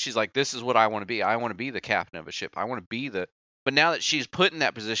Alice Lee, she's like, "This is what I want to be. I want to be the captain of a ship. I want to be the." But now that she's put in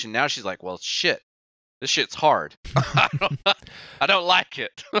that position, now she's like, "Well, shit, this shit's hard. I don't like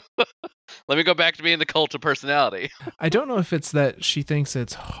it. Let me go back to being the cult of personality." I don't know if it's that she thinks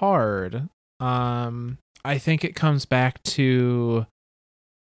it's hard. I think it comes back to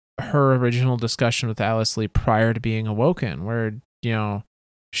her original discussion with Alice Lee prior to being Awoken, where,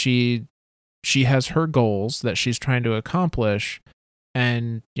 she has her goals that she's trying to accomplish,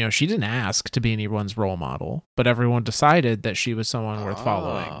 and, she didn't ask to be anyone's role model, but everyone decided that she was someone worth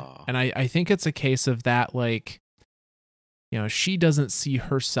following. And I think it's a case of that, like, she doesn't see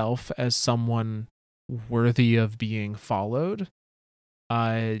herself as someone worthy of being followed,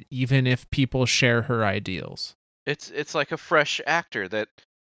 even if people share her ideals. It's like a fresh actor that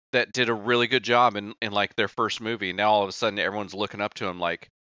did a really good job in like their first movie. Now all of a sudden everyone's looking up to him like,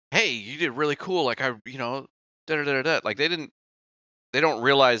 "Hey, you did really cool. Like, Like they don't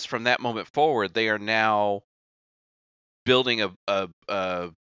realize from that moment forward they are now building a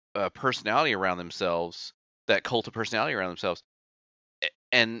personality around themselves, that cult of personality around themselves.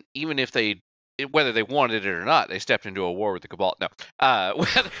 And even if whether they wanted it or not, they stepped into a war with the Cabal. No,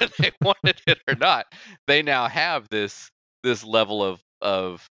 whether they wanted it or not, they now have this level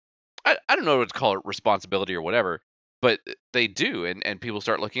of I don't know what to call it, responsibility or whatever, but they do, and people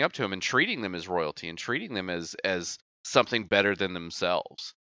start looking up to them and treating them as royalty and treating them as something better than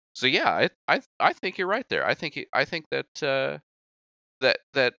themselves. So yeah, I think you're right there. I think that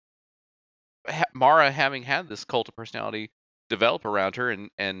Mara, having had this cult of personality develop around her,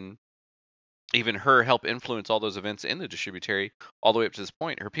 and even her help influence all those events in the distributary all the way up to this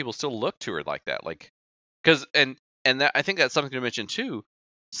point, her people still look to her like that, like, because that, I think that's something to mention too.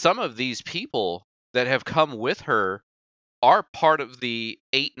 Some of these people that have come with her are part of the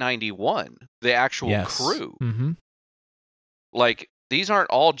 891, the actual crew. Mm-hmm. Like, these aren't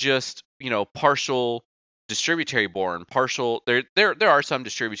all just, partial distributary born, partial. There are some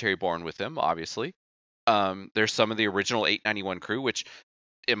distributary born with them, obviously. There's some of the original 891 crew, which,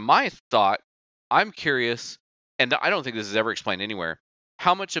 in my thought, I'm curious, and I don't think this is ever explained anywhere,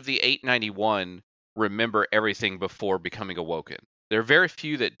 how much of the 891 remember everything before becoming Awoken. There are very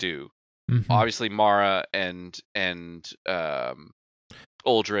few that do. Mm-hmm. Obviously, Mara and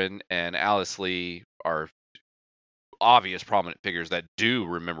Uldren and Alice Lee are obvious prominent figures that do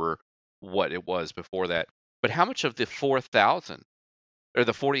remember what it was before that. But how much of the 4,000 or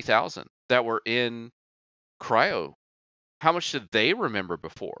the 40,000 that were in Cryo, how much did they remember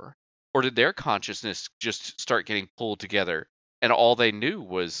before? Or did their consciousness just start getting pulled together and all they knew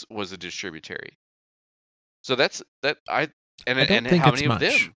was a distributary? So that's that. I don't think how many of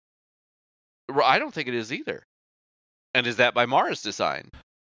them? I don't think it is either. And is that by Mara's design?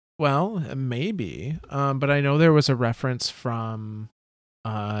 Well, maybe. But I know there was a reference from,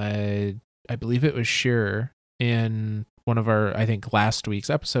 I believe it was Sjur in one of our, I think last week's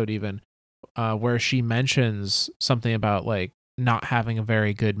episode even, where she mentions something about like not having a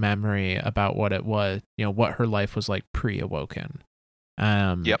very good memory about what it was, what her life was like pre-Awoken.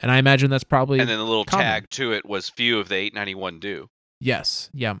 Yep. And I imagine that's probably and then the little common. Tag to it was few of the 891 do. Yes.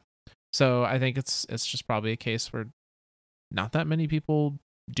 Yeah. So I think it's just probably a case where not that many people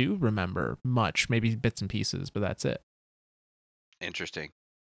do remember much, maybe bits and pieces, but that's it. Interesting.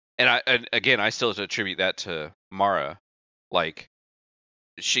 And again, I still attribute that to Mara. Like,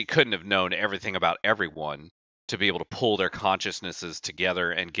 she couldn't have known everything about everyone to be able to pull their consciousnesses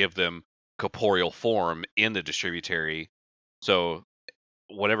together and give them corporeal form in the distributary. So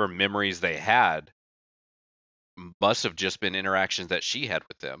whatever memories they had must have just been interactions that she had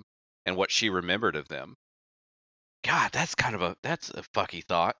with them and what she remembered of them. God, that's a fucky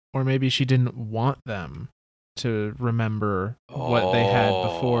thought. Or maybe she didn't want them to remember what they had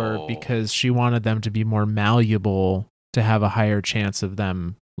before because she wanted them to be more malleable to have a higher chance of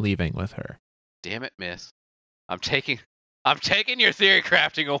them leaving with her. Damn it, Miss. I'm taking your theory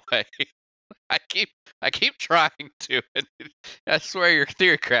crafting away. I keep trying to. And I swear your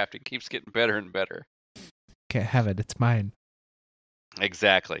theory crafting keeps getting better and better. Can't have it. It's mine.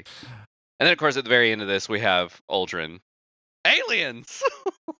 Exactly. And then, of course, at the very end of this, we have Uldren. Aliens!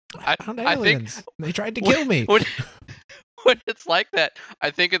 I found aliens. I think they tried to kill me. When it's like that,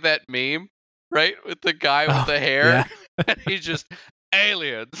 I think of that meme, right? With the guy with the hair. Yeah. And he's just,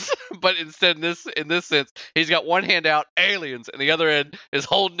 aliens. But instead, in this sense, he's got one hand out, aliens, and the other end is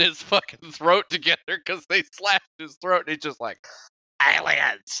holding his fucking throat together because they slashed his throat, and he's just like,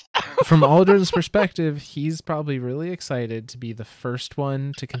 aliens! From Uldren's perspective, he's probably really excited to be the first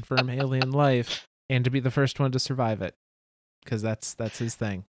one to confirm alien life and to be the first one to survive it, because that's his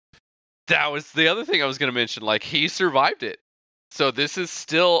thing. That was the other thing I was going to mention. Like, he survived it, so this is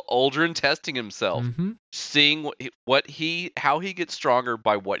still Uldren testing himself, seeing how he gets stronger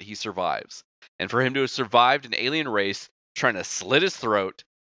by what he survives. And for him to have survived an alien race trying to slit his throat,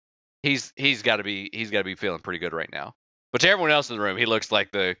 he's got to be feeling pretty good right now. But to everyone else in the room, he looks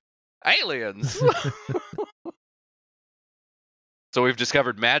like the aliens. So we've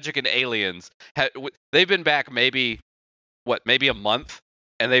discovered magic and aliens. They've been back maybe a month,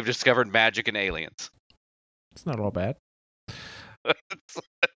 and they've discovered magic and aliens. It's not all bad.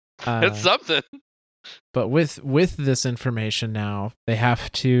 It's something. But with this information now, they have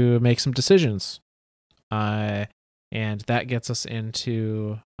to make some decisions. And that gets us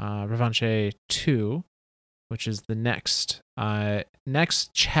into Revanche 2, which is the next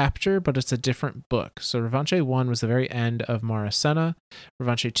chapter, but it's a different book. So Revanche 1 was the very end of Marasenna.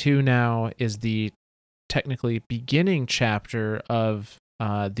 Revanche 2 now is the technically beginning chapter of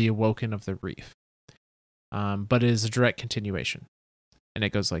the Awoken of the Reef. but it is a direct continuation. And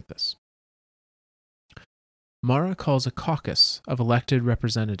it goes like this. Mara calls a caucus of elected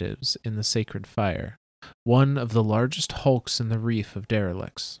representatives in the sacred fire, one of the largest hulks in the reef of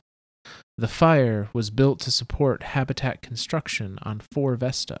derelicts. The fire was built to support habitat construction on 4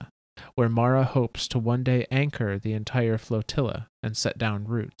 Vesta, where Mara hopes to one day anchor the entire flotilla and set down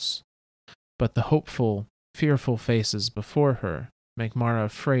roots. But the hopeful, fearful faces before her make Mara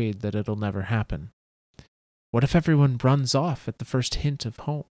afraid that it'll never happen. What if everyone runs off at the first hint of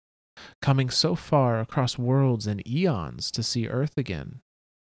home, coming so far across worlds and eons to see Earth again?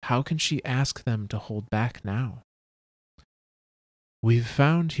 How can she ask them to hold back now? We've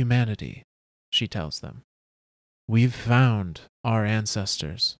found humanity, she tells them. We've found our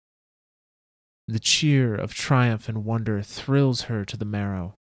ancestors. The cheer of triumph and wonder thrills her to the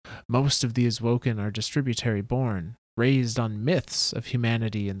marrow. Most of these Awoken are distributary born, raised on myths of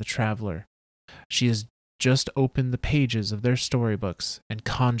humanity and the traveler. She has just opened the pages of their storybooks and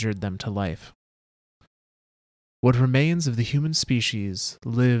conjured them to life. What remains of the human species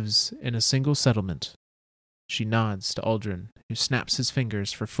lives in a single settlement. She nods to Aldrin, who snaps his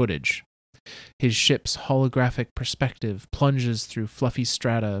fingers for footage. His ship's holographic perspective plunges through fluffy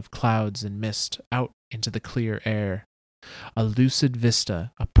strata of clouds and mist out into the clear air. A lucid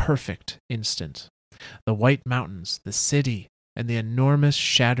vista, a perfect instant. The white mountains, the city, and the enormous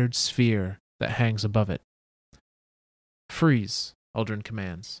shattered sphere that hangs above it. Freeze, Aldrin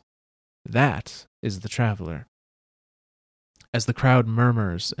commands. That is the traveler. As the crowd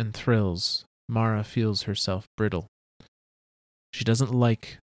murmurs and thrills, Mara feels herself brittle. She doesn't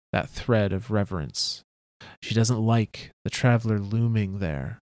like that thread of reverence. She doesn't like the traveler looming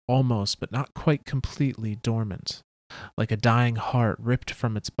there, almost but not quite completely dormant, like a dying heart ripped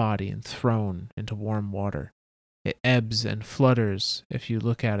from its body and thrown into warm water. It ebbs and flutters if you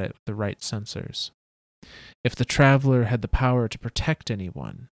look at it with the right sensors. If the traveler had the power to protect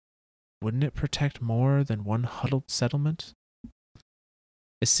anyone, wouldn't it protect more than one huddled settlement?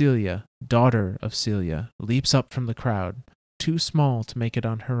 Esilia, daughter of Celia, leaps up from the crowd, too small to make it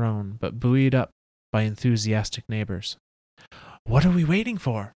on her own, but buoyed up by enthusiastic neighbors. "What are we waiting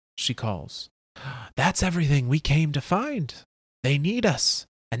for?" she calls. "That's everything we came to find. They need us,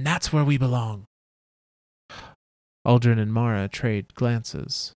 and that's where we belong." Aldrin and Mara trade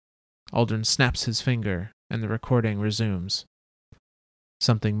glances. Aldrin snaps his finger, and the recording resumes.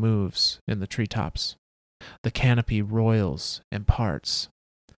 Something moves in the treetops. The canopy roils and parts.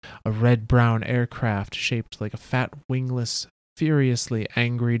 A red-brown aircraft shaped like a fat, wingless, furiously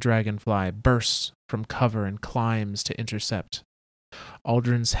angry dragonfly bursts from cover and climbs to intercept.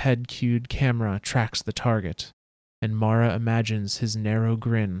 Aldrin's head-cued camera tracks the target, and Mara imagines his narrow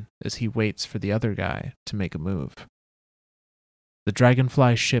grin as he waits for the other guy to make a move. The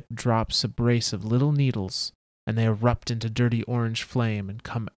dragonfly ship drops a brace of little needles, and they erupt into dirty orange flame and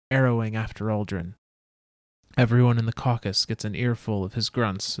come arrowing after Aldrin. Everyone in the caucus gets an earful of his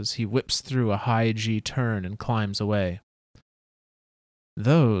grunts as he whips through a high G turn and climbs away.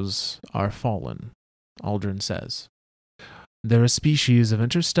 "Those are fallen," Aldrin says. "They're a species of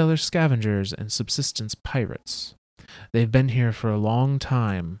interstellar scavengers and subsistence pirates. They've been here for a long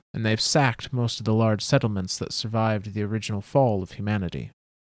time, and they've sacked most of the large settlements that survived the original fall of humanity.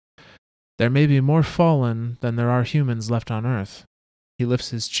 There may be more fallen than there are humans left on Earth." He lifts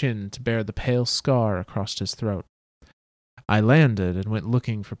his chin to bear the pale scar across his throat. "I landed and went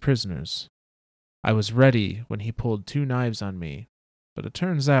looking for prisoners. I was ready when he pulled 2 knives on me, but it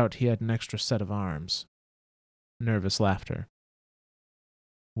turns out he had an extra set of arms." Nervous laughter.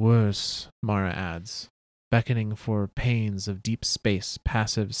 "Worse," Mara adds, beckoning for panes of deep space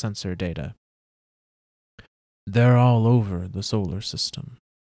passive sensor data. "They're all over the solar system.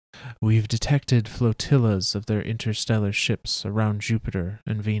 We've detected flotillas of their interstellar ships around Jupiter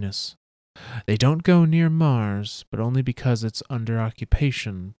and Venus. They don't go near Mars, but only because it's under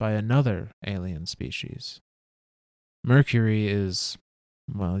occupation by another alien species. Mercury is,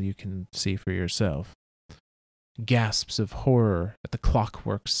 well, you can see for yourself." Gasps of horror at the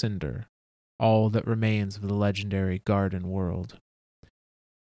clockwork cinder, all that remains of the legendary garden world.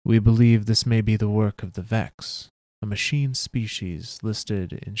 "We believe this may be the work of the Vex, a machine species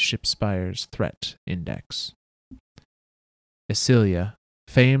listed in Shipspire's threat index." Esilia,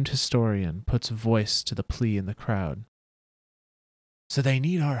 famed historian, puts voice to the plea in the crowd. "So they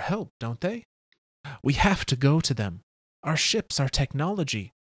need our help, don't they? We have to go to them. Our ships, our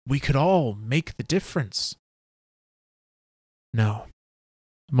technology. We could all make the difference." No.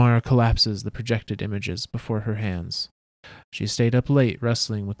 Mara collapses the projected images before her hands. She stayed up late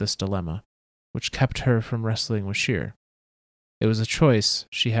wrestling with this dilemma, which kept her from wrestling with Sjur. It was a choice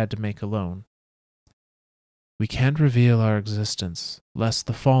she had to make alone. We can't reveal our existence, lest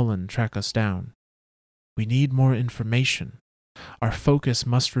the fallen track us down. We need more information. Our focus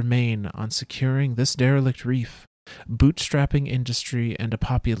must remain on securing this derelict reef, bootstrapping industry and a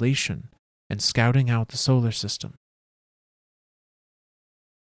population, and scouting out the solar system.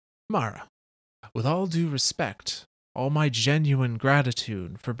 Mara, with all due respect, all my genuine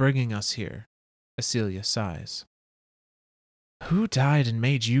gratitude for bringing us here, Acelia sighs. Who died and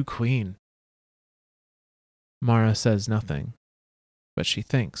made you queen? Mara says nothing, but she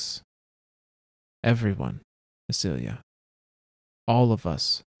thinks. Everyone, Acelia. All of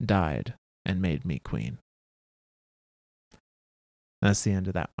us died and made me queen. That's the end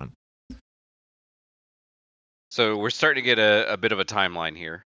of that one. So we're starting to get a bit of a timeline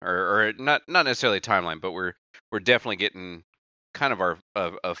here, or not necessarily a timeline, but we're definitely getting kind of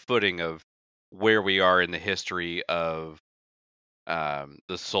a footing of where we are in the history of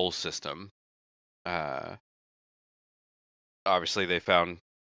the Sol system. Obviously, they found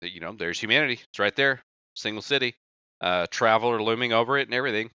that there's humanity. It's right there, single city, traveler looming over it and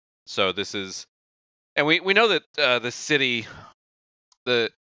everything. So this is, and we know that the city,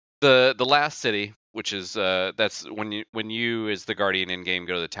 the last city, which is that's when you as the Guardian in game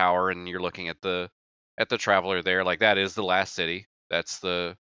go to the tower and you're looking at the traveler there, like that is the last city. That's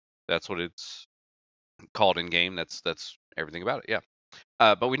what it's called in game. That's everything about it. Yeah.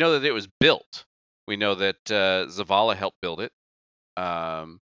 But we know that it was built. We know that Zavala helped build it.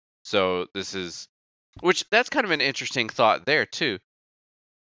 So this is, which that's kind of an interesting thought there too.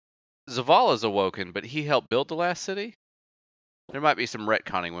 Zavala's Awoken, but he helped build the last city. There might be some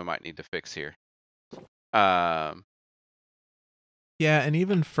retconning we might need to fix here. Yeah, and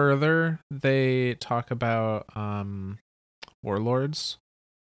even further, they talk about warlords,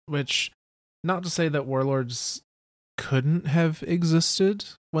 which, not to say that warlords couldn't have existed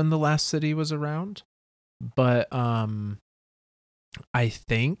when the last city was around, but I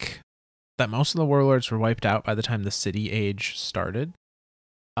think that most of the warlords were wiped out by the time the city age started.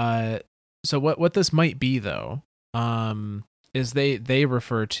 So what this might be though, is they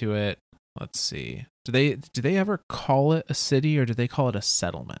refer to it. Let's see. Do they ever call it a city or do they call it a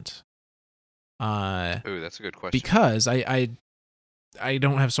settlement? Ooh, that's a good question. Because I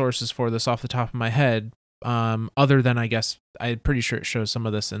don't have sources for this off the top of my head. Other than I guess I'm pretty sure it shows some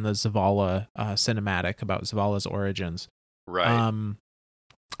of this in the Zavala cinematic about Zavala's origins. Right.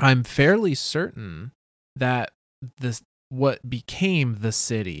 I'm fairly certain that what became the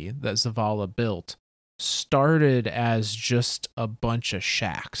city that Zavala built started as just a bunch of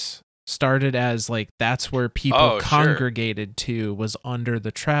shacks. Started as like that's where people congregated to was under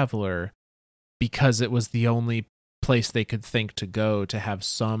the Traveler because it was the only place they could think to go to have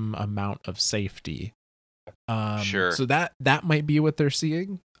some amount of safety. Sure. So that might be what they're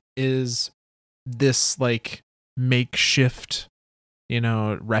seeing is this like makeshift,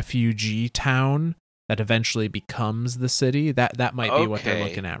 refugee town that eventually becomes the city. That might be what they're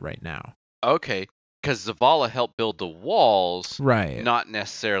looking at right now. Okay. Because Zavala helped build the walls, right? Not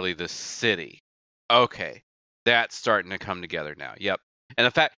necessarily the city. Okay, that's starting to come together now. Yep, and the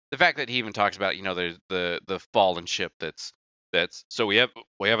fact that he even talks about there's the fallen ship that's so we have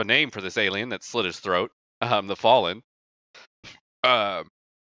a name for this alien that slit his throat, the Fallen, because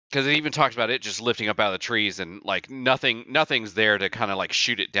it even talks about it just lifting up out of the trees and like nothing's there to kind of like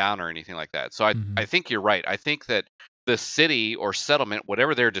shoot it down or anything like that. So I think you're right. I think that the city or settlement,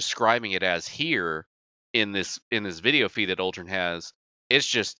 whatever they're describing it as here in this video feed that Ultron has,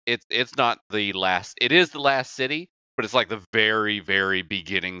 it's not the last. It is the last city, but it's like the very, very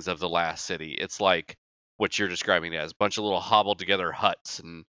beginnings of the last city. It's like what you're describing it as, a bunch of little hobbled together huts,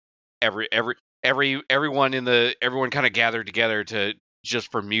 and everyone kind of gathered together to just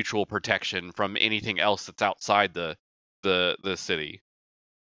for mutual protection from anything else that's outside the city.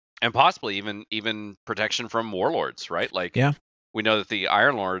 And possibly even protection from warlords, right? Like, yeah, we know that the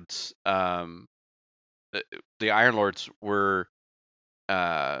Iron Lords, were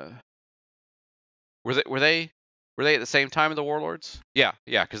they at the same time of the warlords? Yeah,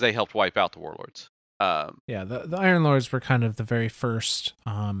 because they helped wipe out the warlords. Yeah, the Iron Lords were kind of the very first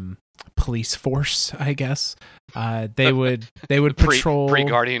police force, I guess. They would patrol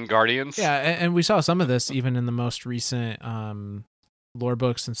Guardians. Yeah, and we saw some of this even in the most recent lore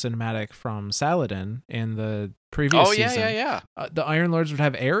books and cinematic from Saladin in the previous season. Yeah. The Iron Lords would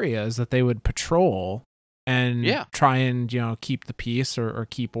have areas that they would patrol and try and keep the peace or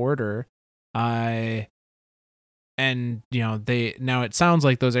keep order. And now it sounds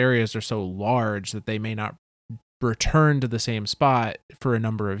like those areas are so large that they may not return to the same spot for a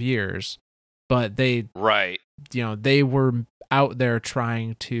number of years, but they were out there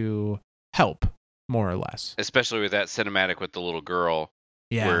trying to help more or less. Especially with that cinematic with the little girl,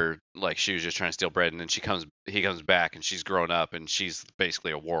 Yeah. where like she was just trying to steal bread, and then he comes back, and she's grown up, and she's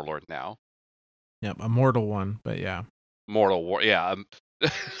basically a warlord now. Yep, a mortal one, but yeah. Mortal war, yeah.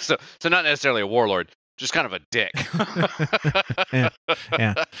 So not necessarily a warlord, just kind of a dick. yeah.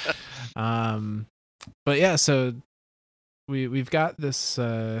 But yeah, so we've got this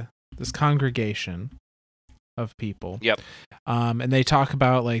this congregation of people. Yep. And they talk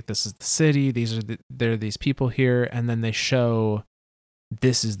about like, this is the city, there are these people here, and then they show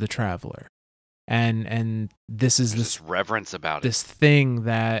this is the traveler. And this is There's this reverence about this thing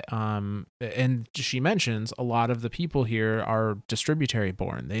that and she mentions a lot of the people here are distributary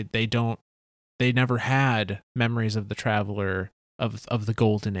born. They never had memories of the traveler of the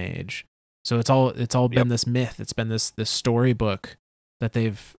golden age. So it's all been this myth. It's been this storybook that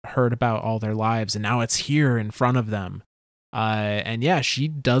they've heard about all their lives, and now it's here in front of them. And yeah, she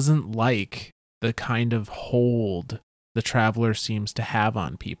doesn't like the kind of hold the traveler seems to have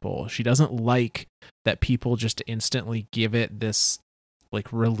on people. She doesn't like that people just instantly give it this like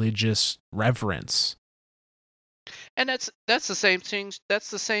religious reverence. And that's the same thing.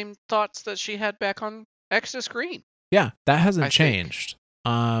 That's the same thoughts that she had back on Exodus Green. Yeah, that hasn't changed.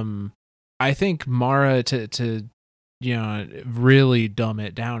 I think Mara, to really dumb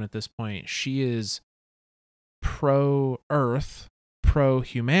it down at this point, she is pro Earth, pro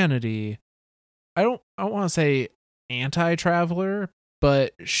humanity. I don't want to say anti-traveler,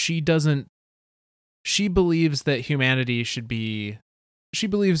 but she believes that humanity should be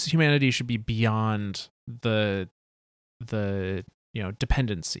beyond the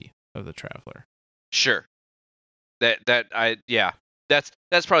dependency of the traveler. Sure. That's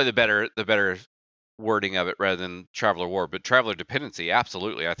probably the better wording of it rather than traveler war, but traveler dependency,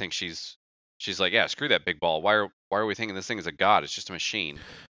 absolutely. I think she's like, yeah, screw that big ball. Why are we thinking this thing is a god? It's just a machine.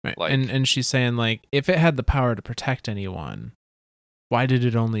 Right. Like, and she's saying, like, if it had the power to protect anyone, why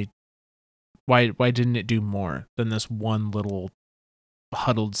didn't it do more than this one little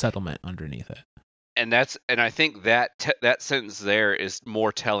huddled settlement underneath it? And I think that sentence there is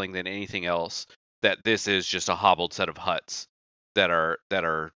more telling than anything else, that this is just a hobbled set of huts that are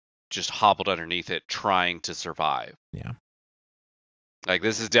just hobbled underneath it, trying to survive. Yeah. Like,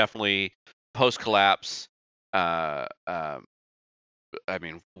 this is definitely post-collapse. I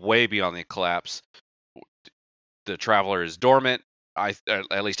mean, way beyond the collapse. The traveler is dormant.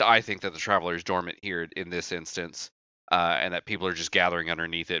 At least I think that the traveler is dormant here in this instance, and that people are just gathering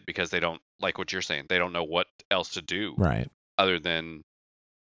underneath it because they don't, like what you're saying, they don't know what else to do, right, other than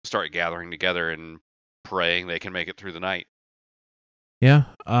start gathering together and praying they can make it through the night. Yeah.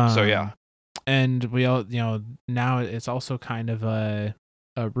 So yeah, and we all, now it's also kind of a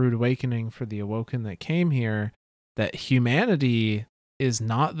rude awakening for the Awoken that came here, that humanity is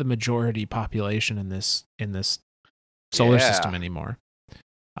not the majority population in this solar system anymore.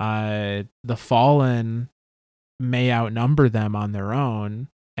 The fallen may outnumber them on their own,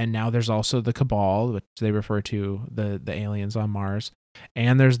 and now there's also the Cabal, which they refer to the aliens on Mars,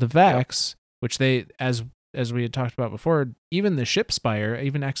 and there's the Vex, which they, as we had talked about before, even the ship Spire,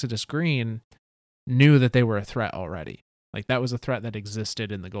 even Exodus Green, knew that they were a threat already. Like, that was a threat that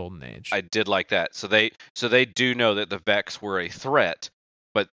existed in the Golden Age. I did like that. So they do know that the Vex were a threat,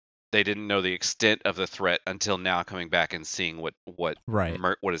 but they didn't know the extent of the threat until now, coming back and seeing what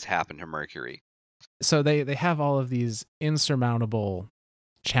has happened to Mercury. So they have all of these insurmountable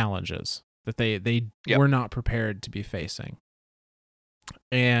challenges that they were not prepared to be facing.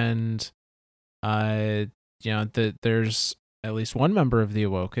 And there's at least one member of the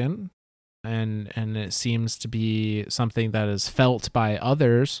Awoken, and it seems to be something that is felt by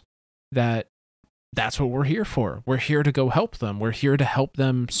others, that's what we're here for. We're here to go help them. We're here to help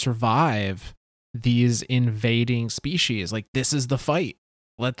them survive these invading species. Like, this is the fight.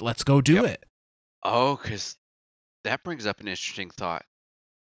 Let's go do it. Oh, because that brings up an interesting thought.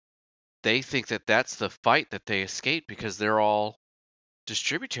 They think that that's the fight that they escaped because they're all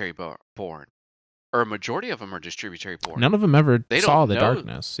distributary born, or a majority of them are distributary born. None of them ever saw the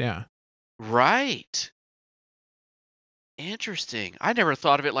darkness. Yeah. Right. Interesting. I never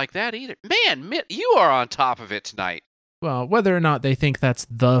thought of it like that either. Man, Mitt, you are on top of it tonight. Well, whether or not they think that's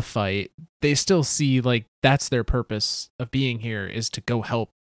the fight, they still see, like, that's their purpose of being here, is to go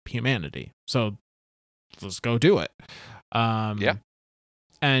help humanity. So let's go do it. Yeah.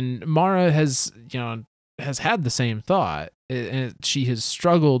 And Mara has had the same thought. And she has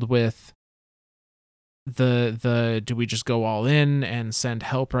struggled with the do we just go all in and send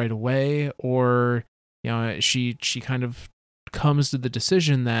help right away, or she kind of comes to the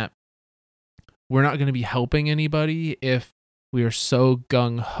decision that we're not going to be helping anybody if we are so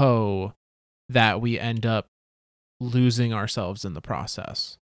gung-ho that we end up losing ourselves in the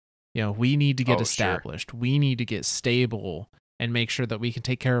process. We need to get established. Sure. We need to get stable and make sure that we can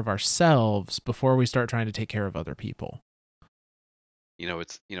take care of ourselves before we start trying to take care of other people.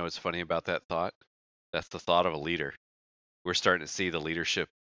 It's funny about that thought. That's the thought of a leader. We're starting to see the leadership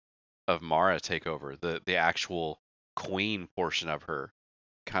of Mara take over. The actual queen portion of her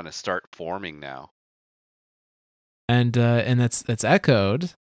kind of start forming now. And that's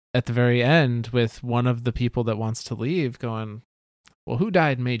echoed at the very end with one of the people that wants to leave going, well, who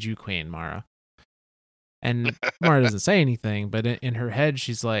died and made you queen, Mara? And Mara doesn't say anything, but in her head,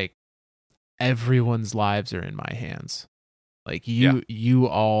 she's like, everyone's lives are in my hands. Like you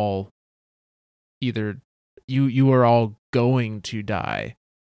all either you are all going to die.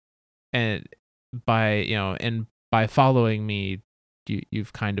 And by following me,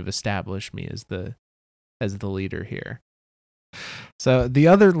 you've kind of established me as the leader here. So the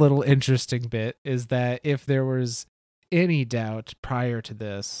other little interesting bit is that if there was any doubt prior to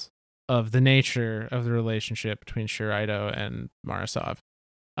this of the nature of the relationship between Sjur Eido and Marasov,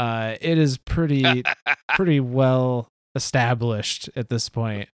 it is pretty well established at this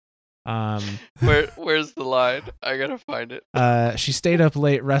point. Where's the line? I gotta find it. She stayed up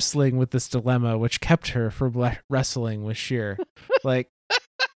late wrestling with this dilemma, which kept her from wrestling with Sjur. Like,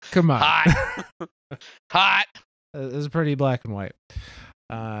 come on, hot. It was pretty black and white.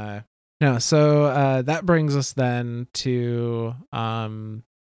 So that brings us then to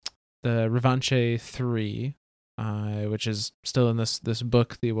the Revanche 3, which is still in this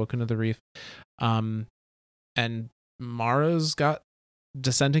book, The Awoken of the Reef. And Mara's got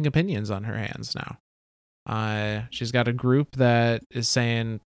dissenting opinions on her hands now. She's got a group that is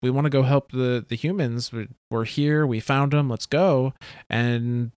saying, we want to go help the humans. We're here. We found them. Let's go.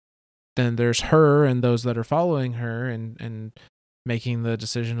 And then there's her and those that are following her and making the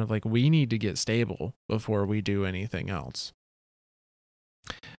decision of like, we need to get stable before we do anything else.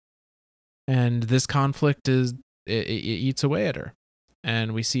 And this conflict it eats away at her.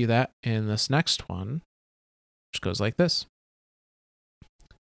 And we see that in this next one, which goes like this.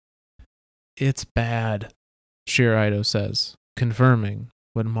 It's bad, Sjur Eido says, confirming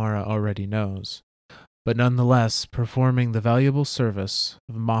what Mara already knows, but nonetheless performing the valuable service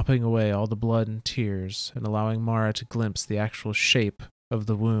of mopping away all the blood and tears and allowing Mara to glimpse the actual shape of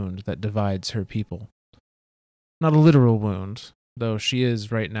the wound that divides her people. Not a literal wound, though she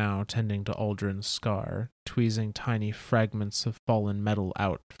is right now tending to Aldrin's scar, tweezing tiny fragments of fallen metal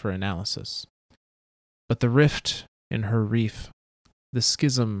out for analysis. But the rift in her reef, the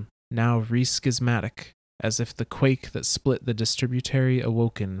schism now re-schismatic, as if the quake that split the distributary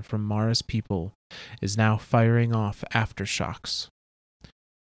Awoken from Mara's people is now firing off aftershocks.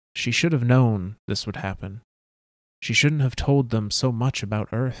 She should have known this would happen. She shouldn't have told them so much about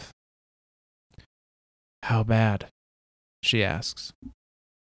Earth. How bad? She asks.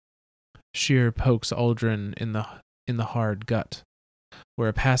 Sjur pokes Aldrin in the hard gut, where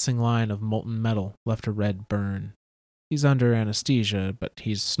a passing line of molten metal left a red burn. He's under anesthesia, but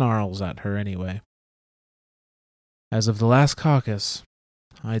he snarls at her anyway. As of the last caucus,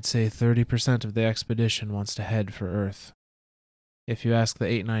 I'd say 30% of the expedition wants to head for Earth. If you ask the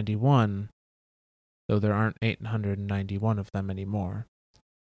 891, though there aren't 891 of them anymore,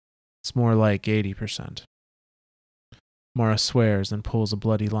 it's more like 80%. Mara swears and pulls a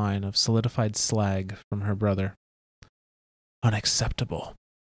bloody line of solidified slag from her brother. Unacceptable.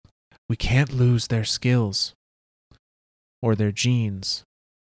 We can't lose their skills. Or their genes.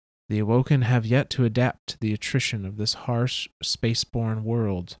 The Awoken have yet to adapt to the attrition of this harsh, spaceborne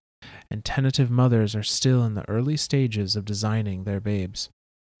world, and tentative mothers are still in the early stages of designing their babes.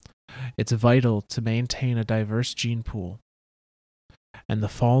 It's vital to maintain a diverse gene pool, and the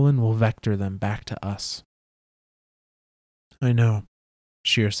fallen will vector them back to us. I know,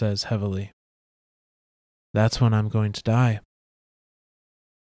 Sjur says heavily. That's when I'm going to die.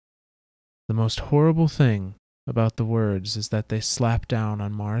 The most horrible thing about the words is that they slap down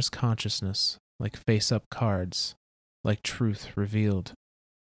on Mara's consciousness like face-up cards, like truth revealed.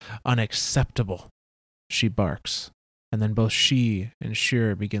 Unacceptable, she barks, and then both she and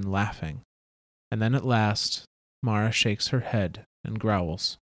Sjur begin laughing. And then at last, Mara shakes her head and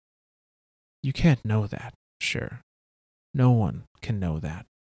growls. You can't know that, Sjur. No one can know that.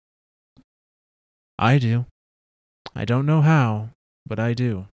 I do. I don't know how, but I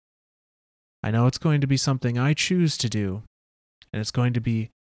do. I know it's going to be something I choose to do, and it's going to be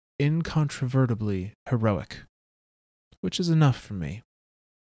incontrovertibly heroic, which is enough for me.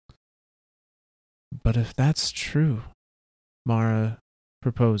 But if that's true, Mara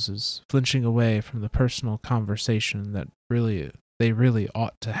proposes, flinching away from the personal conversation that they really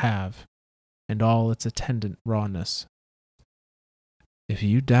ought to have, and all its attendant rawness. If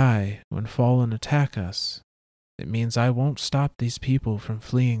you die when fallen attack us, it means I won't stop these people from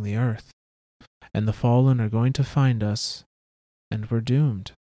fleeing the earth, and the fallen are going to find us, and we're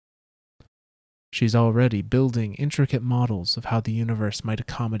doomed. She's already building intricate models of how the universe might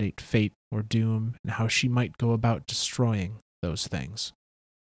accommodate fate or doom, and how she might go about destroying those things.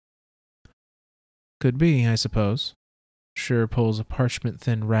 Could be, I suppose. Sjur pulls a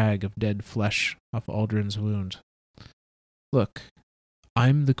parchment-thin rag of dead flesh off Aldrin's wound. Look,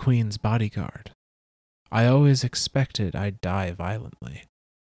 I'm the Queen's bodyguard. I always expected I'd die violently.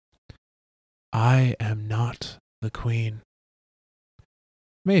 I am not the Queen.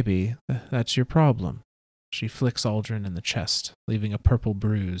 Maybe that's your problem. She flicks Aldrin in the chest, leaving a purple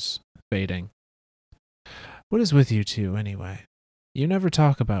bruise, fading. What is with you two, anyway? You never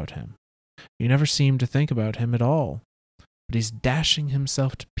talk about him. You never seem to think about him at all. But he's dashing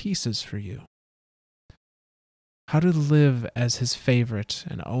himself to pieces for you. How to live as his favorite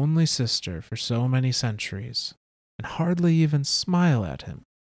and only sister for so many centuries, and hardly even smile at him.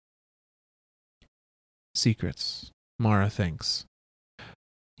 Secrets, Mara thinks.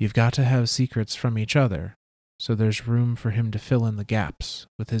 You've got to have secrets from each other, so there's room for him to fill in the gaps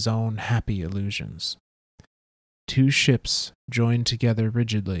with his own happy illusions. Two ships joined together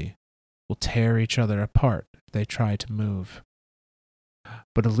rigidly will tear each other apart if they try to move.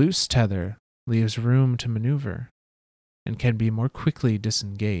 But a loose tether leaves room to maneuver, and can be more quickly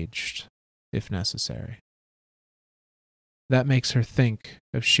disengaged, if necessary. That makes her think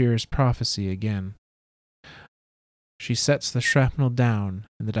of Sjur's prophecy again. She sets the shrapnel down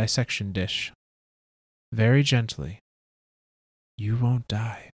in the dissection dish. Very gently. You won't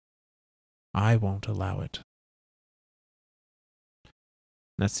die. I won't allow it.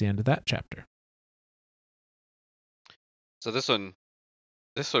 That's the end of that chapter. So this one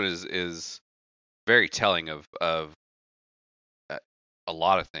is very telling of a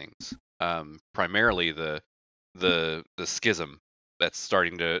lot of things. Primarily the schism that's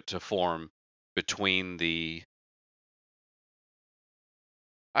starting to form between the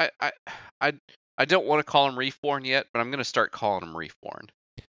I don't want to call them Reefborn yet, but I'm going to start calling them Reefborn,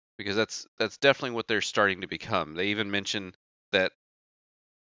 because that's definitely what they're starting to become. They even mention that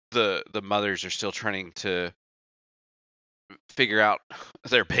the mothers are still trying to figure out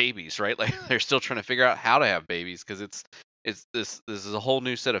their babies, right? Like they're still trying to figure out how to have babies, because this is a whole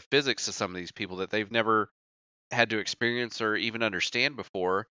new set of physics to some of these people that they've never had to experience or even understand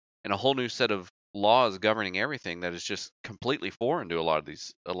before, and a whole new set of laws governing everything that is just completely foreign to a lot of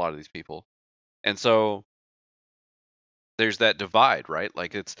these people. And so there's that divide, right?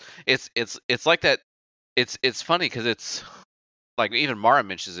 Like it's like that. It's funny because it's like even Mara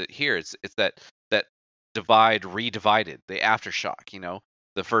mentions it here. It's that divide redivided, the aftershock.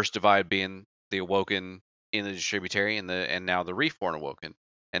 The first divide being the Awoken in the Distributary, and now the Reefborn Awoken,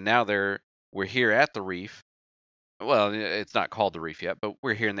 and now we're here at the Reef. Well, it's not called the Reef yet, but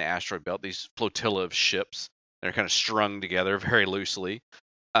we're here in the asteroid belt. These flotilla of ships that are kind of strung together very loosely.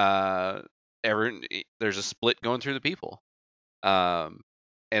 There's a split going through the people, and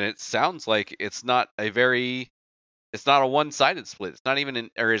it sounds like it's not a one-sided split. It's not even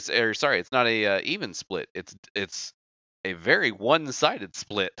it's not a even split. It's a very one-sided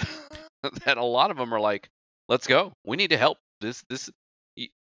split that a lot of them are like, let's go. We need to help. This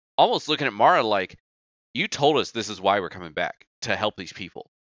almost looking at Mara like, you told us this is why we're coming back, to help these people.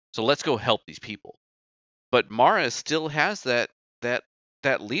 So let's go help these people. But Mara still has that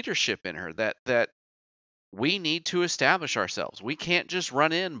leadership in her, that we need to establish ourselves. We can't just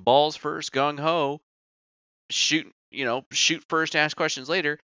run in balls first, gung ho, shoot first, ask questions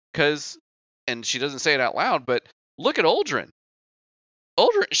later, and she doesn't say it out loud, but look at Aldrin.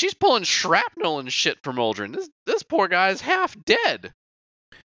 She's pulling shrapnel and shit from Aldrin. This poor guy's half dead.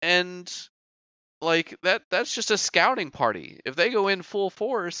 And like that's just a scouting party. If they go in full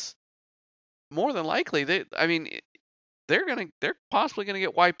force, more than likely they're possibly gonna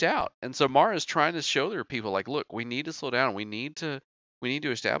get wiped out. And so Mara's trying to show their people, like, look, we need to slow down. We need to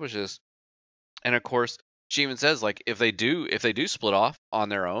establish this. And of course, she even says, like, if they do split off on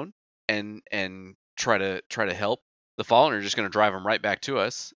their own and try to help, the Fallen are just going to drive them right back to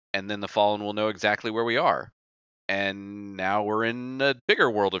us, and then the Fallen will know exactly where we are. And now we're in a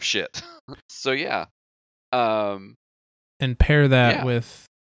bigger world of shit. So yeah. And pair that with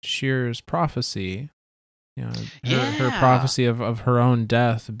Sjur's prophecy, her prophecy of her own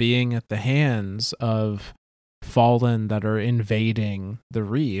death being at the hands of Fallen that are invading the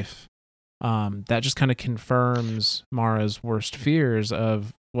Reef. That just kind of confirms Mara's worst fears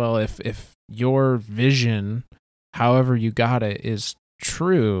of, well, if your vision, however you got it, is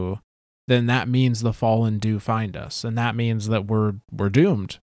true, then that means the fallen do find us, and that means that we're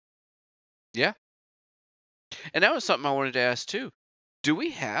doomed. Yeah. And that was something I wanted to ask too. Do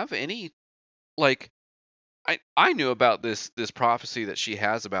we have any, like, I knew about this prophecy that she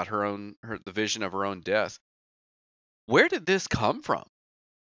has about the vision of her own death. Where did this come from?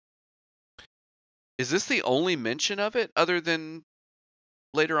 Is this the only mention of it other than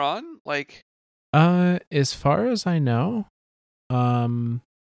later on? Like, as far as I know, I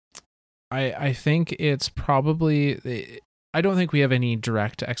think it's probably, I don't think we have any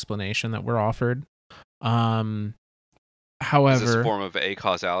direct explanation that we're offered. is this a However, form of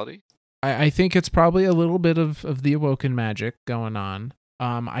acausality? I think it's probably a little bit of the Awoken magic going on.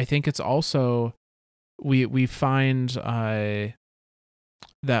 I think it's also, we find that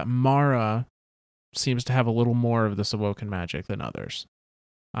Mara seems to have a little more of this Awoken magic than others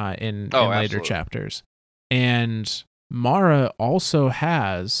in later Absolutely. chapters. And Mara also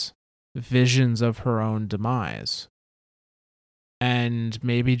has visions of her own demise. And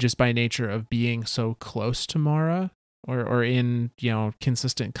maybe just by nature of being so close to Mara, or in,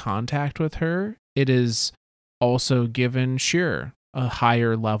 consistent contact with her, it is also given Sjur a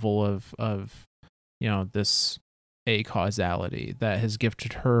higher level of this acausality that has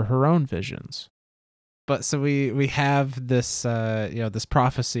gifted her own visions. But so we have this this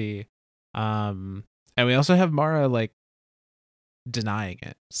prophecy, and we also have Mara like denying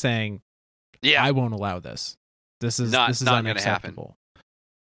it, saying, Yeah, I won't allow this. This is not gonna unacceptable.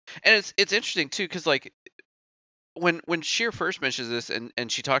 And it's interesting too, because like when Sjur first mentions this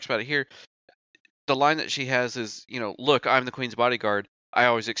and she talks about it here, the line that she has is, look, I'm the queen's bodyguard. I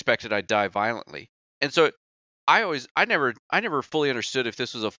always expected I'd die violently. And so I never fully understood if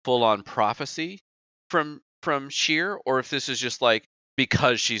this was a full on prophecy from Sjur, or if this is just like,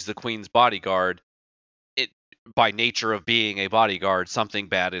 because she's the queen's bodyguard, it, by nature of being a bodyguard, something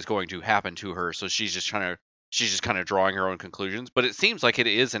bad is going to happen to her. So she's just kind of drawing her own conclusions. But it seems like it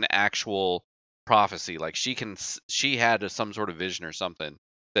is an actual prophecy. Like she had some sort of vision or something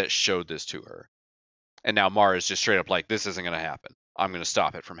that showed this to her. And now Mara's just straight up like, this isn't going to happen. I'm going to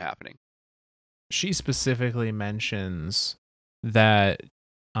stop it from happening. She specifically mentions that,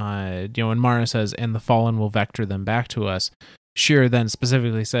 when Mara says, and the fallen will vector them back to us, Sjur then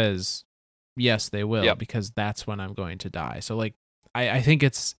specifically says, yes, they will, because that's when I'm going to die. So like, I think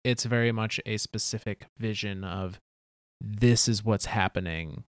it's very much a specific vision of, this is what's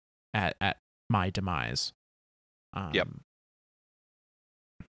happening at my demise.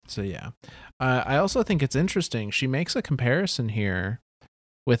 So yeah. I also think it's interesting. She makes a comparison here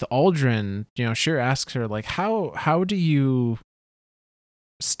with Aldrin. Sjur asks her, like, how do you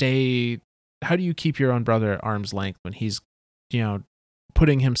keep your own brother at arm's length when he's,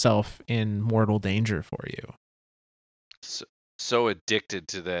 putting himself in mortal danger for you? So addicted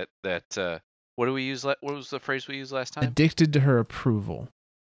to that what do we use? What was the phrase we used last time? Addicted to her approval.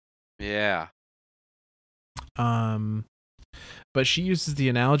 Yeah. But she uses the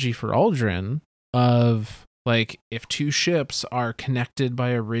analogy for Aldrin of, like, if two ships are connected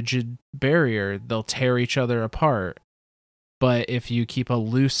by a rigid barrier, they'll tear each other apart. But if you keep a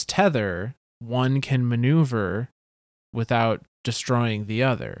loose tether, one can maneuver without destroying the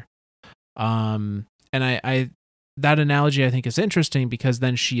other. And I that analogy, I think, is interesting, because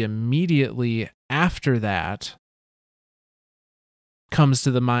then she immediately after that comes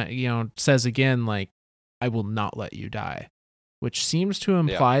to the mind, says again, like, I will not let you die, which seems to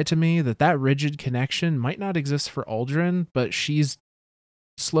imply to me that rigid connection might not exist for Aldrin, but she's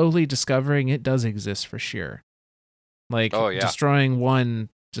slowly discovering it does exist for Sjur. Like, destroying one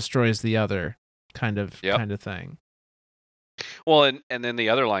destroys the other kind of thing. Well, and then the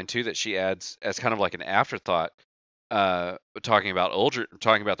other line too that she adds as kind of like an afterthought, talking about Aldrin,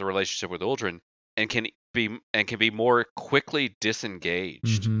 talking about the relationship with Aldrin, and can be more quickly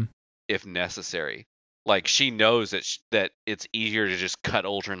disengaged if necessary. Like, she knows that it's easier to just cut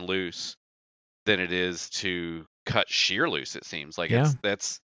Aldrin loose than it is to cut Sjur loose. It seems like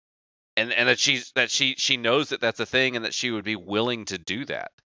that's that she knows that that's a thing, and that she would be willing to do that.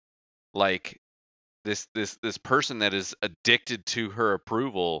 Like, this person that is addicted to her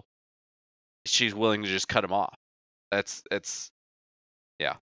approval, she's willing to just cut him off. That's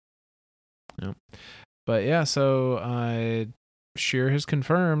yeah. But yeah, so Sjur has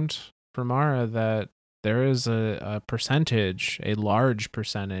confirmed for Mara that there is a percentage, a large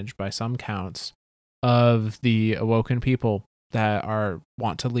percentage by some counts, of the Awoken people that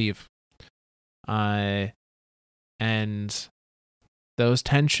want to leave. And those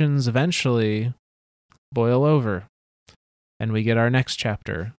tensions eventually boil over, and we get our next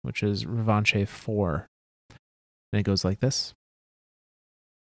chapter, which is Revanche 4. And it goes like this.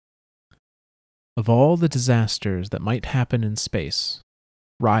 Of all the disasters that might happen in space,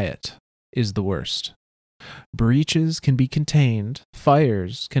 riot is the worst. Breaches can be contained,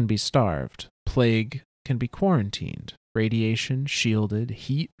 fires can be starved, plague can be quarantined, radiation shielded,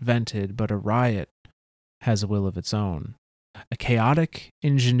 heat vented, but a riot has a will of its own. A chaotic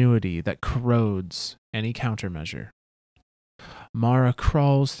ingenuity that corrodes any countermeasure. Mara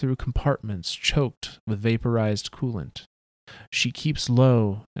crawls through compartments choked with vaporized coolant. She keeps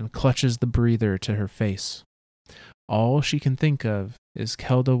low and clutches the breather to her face. All she can think of is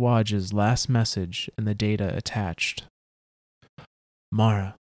Kelda Wadge's last message and the data attached.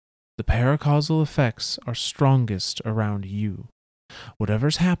 Mara, the paracausal effects are strongest around you.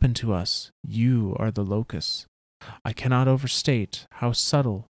 Whatever's happened to us, you are the locus. I cannot overstate how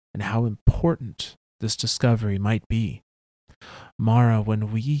subtle and how important this discovery might be. Mara,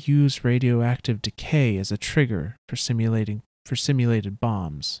 when we use radioactive decay as a trigger for simulated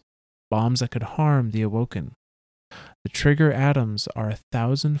bombs that could harm the Awoken, the trigger atoms are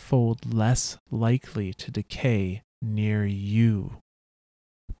 1,000-fold less likely to decay near you.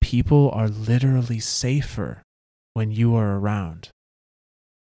 People are literally safer when you are around.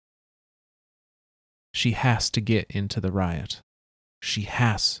 She has to get into the riot. She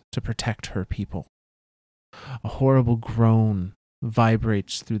has to protect her people. A horrible groan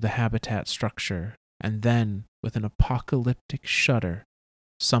vibrates through the habitat structure, and then, with an apocalyptic shudder,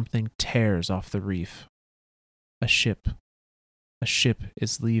 something tears off the reef. A ship. A ship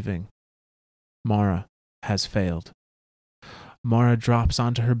is leaving. Mara has failed. Mara drops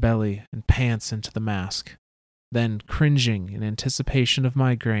onto her belly and pants into the mask. Then, cringing in anticipation of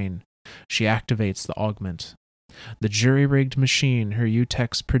migraine, she activates the augment. The jury-rigged machine her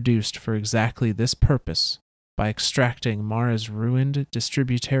UTEX produced for exactly this purpose by extracting Mara's ruined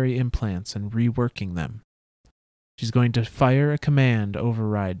distributary implants and reworking them. She's going to fire a command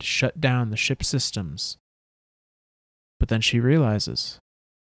override to shut down the ship's systems. But then she realizes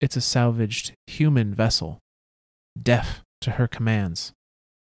it's a salvaged human vessel, deaf to her commands.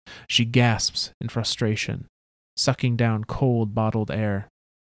 She gasps in frustration, sucking down cold bottled air.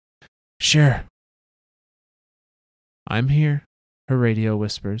 Sjur. I'm here, her radio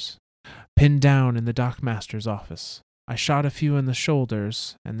whispers, pinned down in the dockmaster's office. I shot a few in the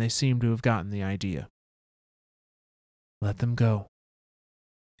shoulders, and they seem to have gotten the idea. Let them go.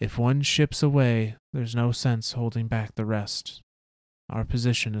 If one ship's away, there's no sense holding back the rest. Our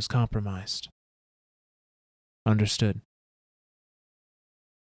position is compromised. Understood.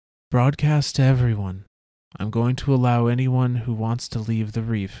 Broadcast to everyone. I'm going to allow anyone who wants to leave the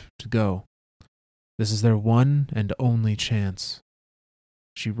reef to go. This is their one and only chance.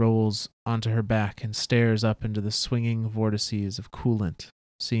 She rolls onto her back and stares up into the swinging vortices of coolant,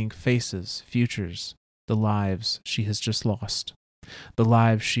 seeing faces, futures, the lives she has just lost, the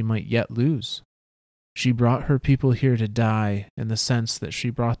lives she might yet lose. She brought her people here to die in the sense that she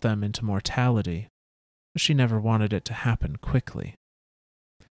brought them into mortality, but she never wanted it to happen quickly.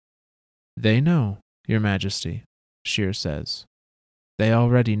 They know, Your Majesty, Sjur says. They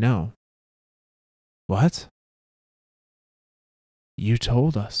already know. What? You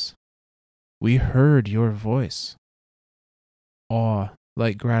told us. We heard your voice. Awe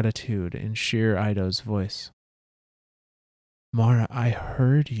like gratitude in Sjur Eido's voice. Mara, I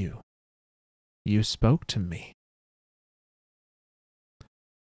heard you. You spoke to me.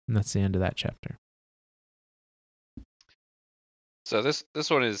 And that's the end of that chapter. So this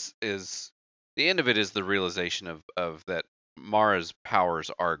one is the end of it is the realization of that Mara's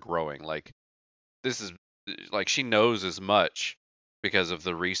powers are growing. Like this is like she knows as much because of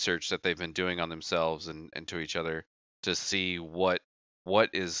the research that they've been doing on themselves and to each other to see what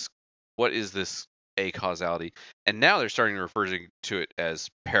is this acausality. And now they're starting to refer to it as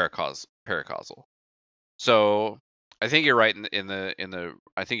paracausal. So I think you're right in the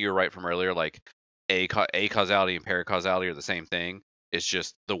I think you're right from earlier. Like acausality and paracausality are the same thing. It's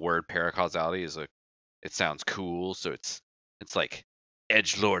just the word paracausality it sounds cool, so it's like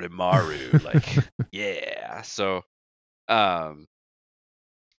edgelord and Maru, like yeah. So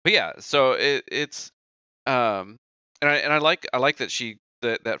but yeah, so it's and I like that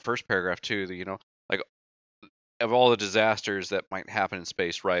that first paragraph too. That like of all the disasters that might happen in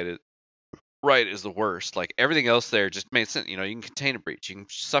space, right? Right is the worst. Like everything else there just made sense. You can contain a breach, you can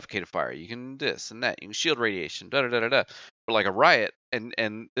suffocate a fire, you can this and that, you can shield radiation, da da da da da. But like a riot,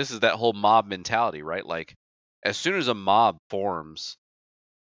 and this is that whole mob mentality, right? Like as soon as a mob forms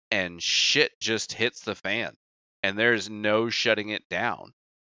and shit just hits the fan, and there's no shutting it down,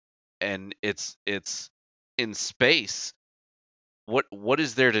 and it's in space. What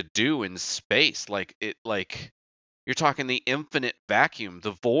is there to do in space? Like You're talking the infinite vacuum,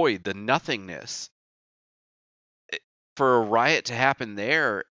 the void, the nothingness. For a riot to happen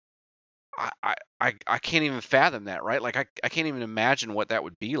there, I can't even fathom that, right? Like I can't even imagine what that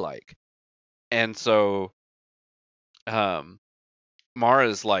would be like. And so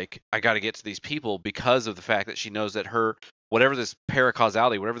Mara's like, I got to get to these people because of the fact that she knows that whatever this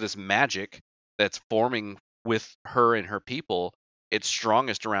paracausality, whatever this magic that's forming with her and her people, it's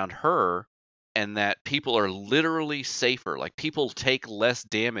strongest around her, and that people are literally safer. Like people take less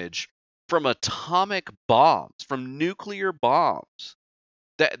damage from atomic bombs, from nuclear bombs.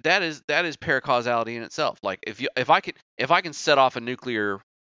 That is paracausality in itself. Like if I can set off a nuclear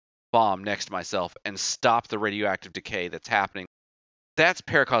bomb next to myself and stop the radioactive decay that's happening, that's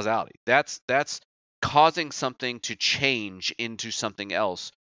paracausality. That's causing something to change into something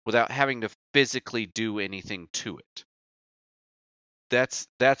else without having to physically do anything to it. That's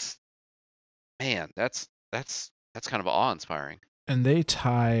man, that's kind of awe-inspiring. And they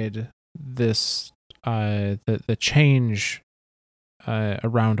tied this the change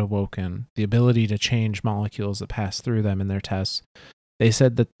around Awoken, the ability to change molecules that pass through them in their tests. They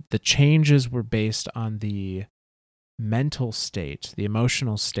said that the changes were based on the mental state, the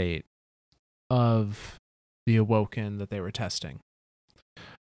emotional state of the Awoken that they were testing.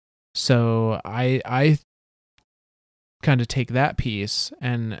 So I kind of take that piece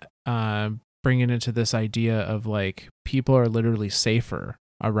and bring it into this idea of like people are literally safer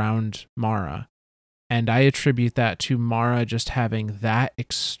around Mara. And I attribute that to Mara just having that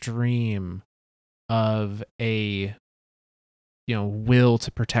extreme of a, will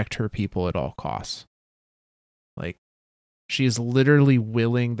to protect her people at all costs. Like, she is literally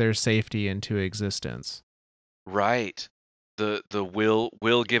willing their safety into existence. Right. The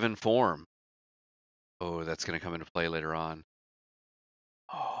will given form. Oh, that's going to come into play later on.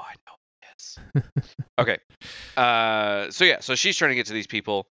 Oh, I know. Yes. Okay. So she's trying to get to these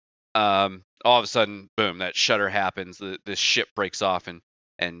people. All of a sudden, boom, that shutter happens. This ship breaks off,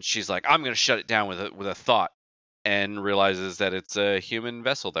 and she's like, I'm going to shut it down with a thought, and realizes that it's a human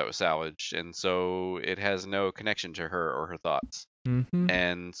vessel that was salvaged, and so it has no connection to her or her thoughts. Mm-hmm.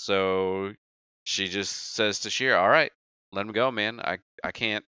 And so she just says to Sjur, all right, let them go, man. I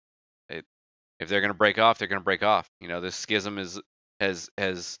can't. If they're going to break off, they're going to break off. This schism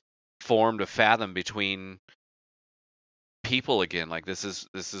has formed a fathom between people again. Like this is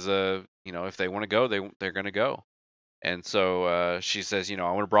a, if they want to go, they're going to go. And so she says, I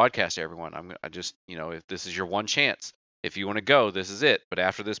want to broadcast to everyone. I just, if this is your one chance, if you want to go, this is it. But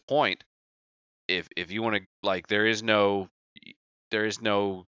after this point, if you want to, like, there is no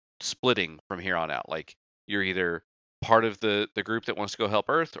splitting from here on out. Like, you're either part of the group that wants to go help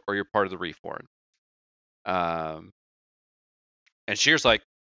Earth, or you're part of the Reefborn. And Sjur's like,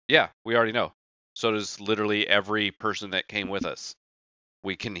 yeah, we already know. So does literally every person that came with us.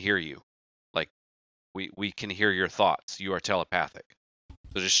 We can hear you. Like, we can hear your thoughts. You are telepathic.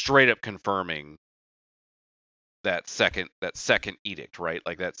 So just straight up confirming that second edict, right?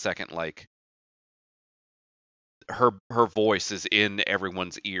 Like that second, like, her voice is in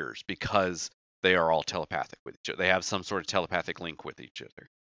everyone's ears because they are all telepathic with each other. They have some sort of telepathic link with each other.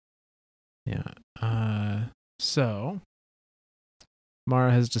 Yeah. So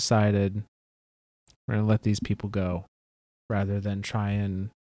Mara has decided we're going to let these people go rather than try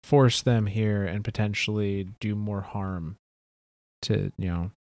and force them here and potentially do more harm to,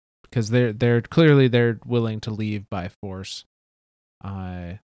 because they're clearly willing to leave by force.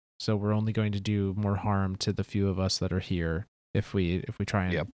 So we're only going to do more harm to the few of us that are here if we try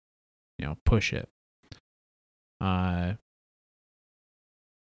and push it.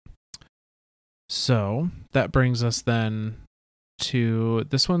 So that brings us then to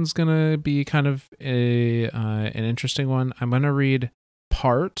this one's gonna be kind of an interesting one. I'm gonna read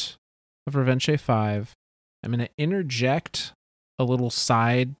part of Revanche 5. I'm gonna interject a little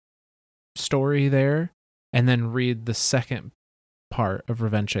side story there, and then read the second part of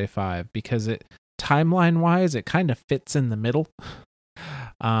Revanche 5 because it timeline wise it kind of fits in the middle.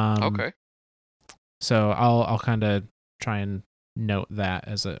 Okay. So I'll kind of try and note that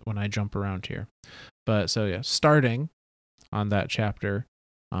when I jump around here. But so yeah, starting on that chapter,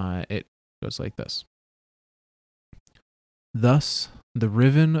 it goes like this. Thus the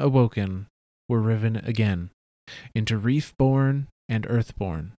Riven Awoken were riven again into Reefborn and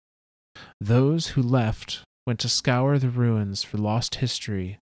Earthborn. Those who left went to scour the ruins for lost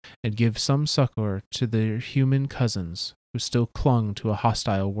history and give some succor to their human cousins who still clung to a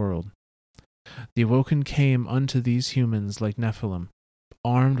hostile world. The Awoken came unto these humans like Nephilim,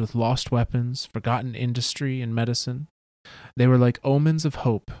 armed with lost weapons, forgotten industry and medicine. They were like omens of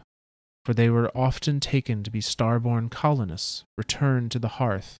hope, for they were often taken to be starborn colonists returned to the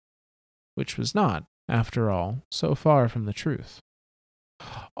hearth, which was not, after all, so far from the truth.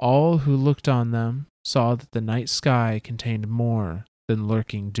 All who looked on them saw that the night sky contained more than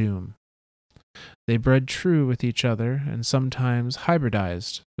lurking doom. They bred true with each other and sometimes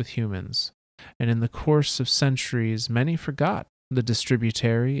hybridized with humans, and in the course of centuries many forgot the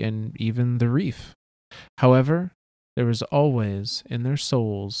distributary and even the reef. However, there was always in their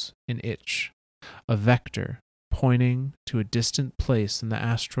souls an itch, a vector pointing to a distant place in the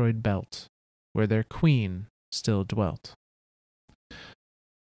asteroid belt where their queen still dwelt.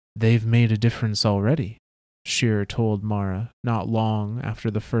 "They've made a difference already," Sjur told Mara not long after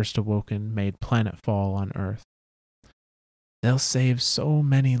the first Awoken made planetfall on Earth. "They'll save so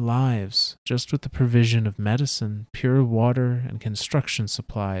many lives just with the provision of medicine, pure water, and construction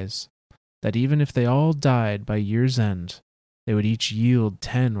supplies, that even if they all died by year's end, they would each yield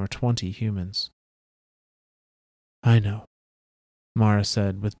 10 or 20 humans." "I know," Mara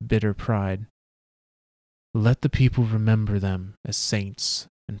said with bitter pride. "Let the people remember them as saints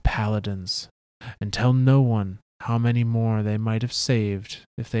and paladins, and tell no one how many more they might have saved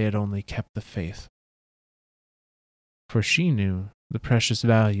if they had only kept the faith." For she knew the precious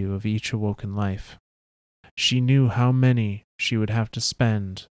value of each awoken life. She knew how many she would have to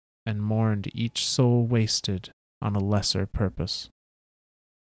spend, and mourned each soul wasted on a lesser purpose.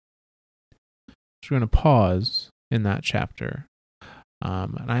 So we're going to pause in that chapter,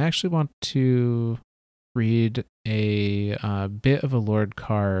 and I actually want to read a bit of a Lord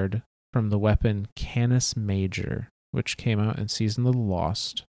card from the weapon Canister Major, which came out in Season of the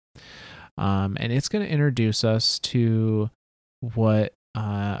Lost. And it's going to introduce us to what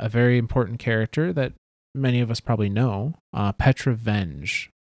a very important character that many of us probably know, Revanche,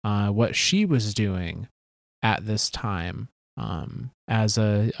 what she was doing at this time as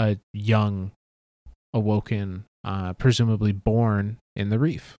a young Awoken, presumably born in the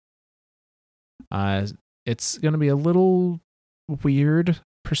Reef. It's going to be a little weird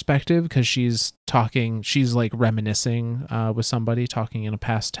perspective because she's like reminiscing with somebody, talking in a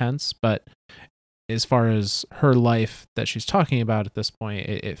past tense, but as far as her life that she's talking about at this point,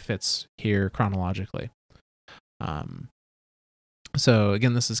 it fits here chronologically. So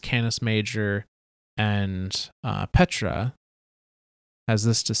again, this is Canister Major, and Petra has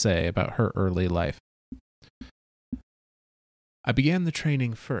this to say about her early life. "I began the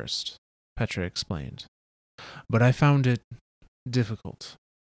training first," Petra explained, "but I found it difficult.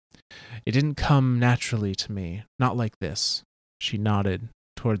 It didn't come naturally to me, not like this." She nodded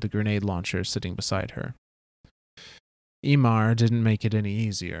toward the grenade launcher sitting beside her. "Imar didn't make it any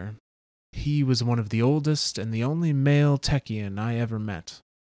easier. He was one of the oldest and the only male Techian I ever met.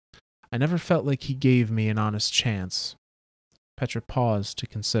 I never felt like he gave me an honest chance." Petra paused to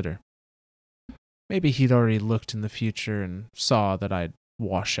consider. Maybe he'd already looked in the future and saw that I'd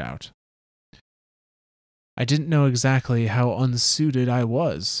wash out. "I didn't know exactly how unsuited I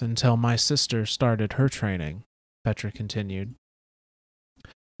was until my sister started her training," Petra continued.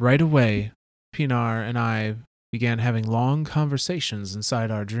 "Right away, Pinar and I began having long conversations inside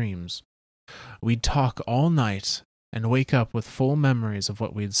our dreams. We'd talk all night and wake up with full memories of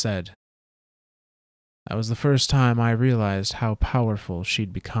what we'd said. That was the first time I realized how powerful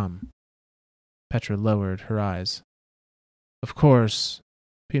she'd become." Petra lowered her eyes. Of course,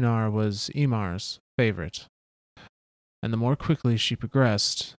 Pinar was Imar's favorite, and the more quickly she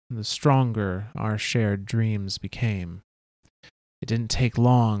progressed, the stronger our shared dreams became. It didn't take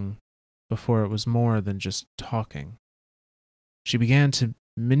long before it was more than just talking. She began to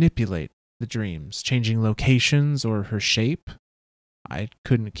manipulate the dreams, changing locations or her shape. I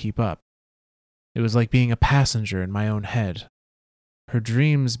couldn't keep up. It was like being a passenger in my own head. Her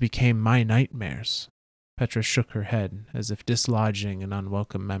dreams became my nightmares. Petra shook her head as if dislodging an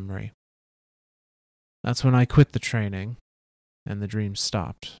unwelcome memory. That's when I quit the training, and the dreams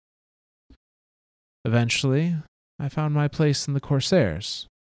stopped. Eventually, I found my place in the Corsairs.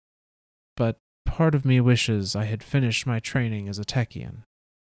 But part of me wishes I had finished my training as a Techian.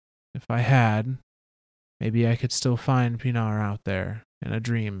 If I had, maybe I could still find Pinar out there in a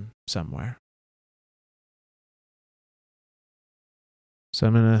dream somewhere. So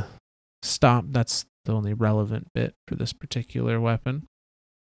I'm going to stop. That's the only relevant bit for this particular weapon.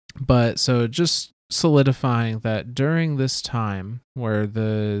 But so just solidifying that during this time where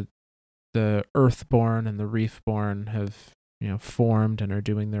the Earthborn and the Reefborn have formed and are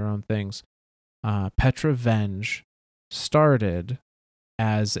doing their own things, Revanche started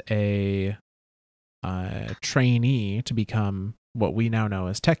as a trainee to become what we now know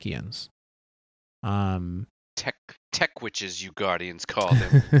as Techians. tech witches, you guardians call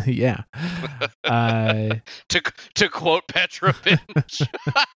them. Yeah. To quote Petrovich.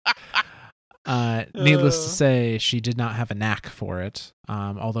 Needless to say, she did not have a knack for it,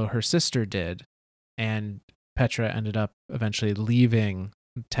 although her sister did, and Petra ended up eventually leaving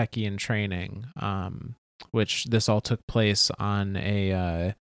Techian training, which this all took place on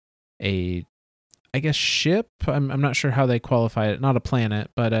a I guess ship. I'm not sure how they qualify it. Not a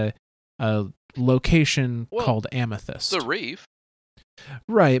planet, but a location called Amethyst. The Reef.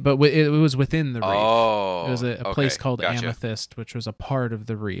 Right, but it was within the Reef. Oh, it was a place called gotcha. Amethyst, which was a part of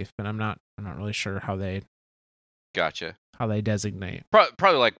the Reef, and I'm not really sure how they designate.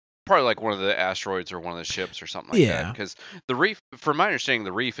 Probably like one of the asteroids or one of the ships or something like that. Because the Reef, from my understanding,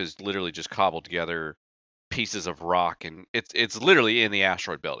 the Reef is literally just cobbled together pieces of rock, and it's literally in the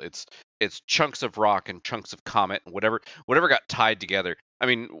asteroid belt. It's chunks of rock and chunks of comet and whatever got tied together. I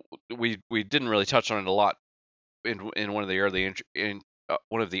mean, we didn't really touch on it a lot in one of the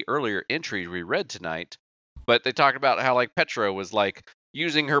earlier entries we read tonight, but they talked about how like Petra was like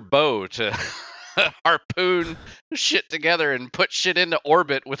using her bow to harpoon shit together and put shit into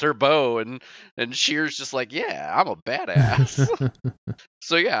orbit with her bow, and Sjur's just like, yeah, I'm a badass.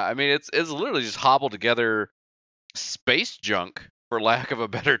 So yeah, I mean it's literally just hobbled together space junk, for lack of a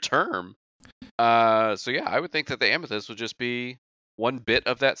better term. So yeah, I would think that the Amethyst would just be one bit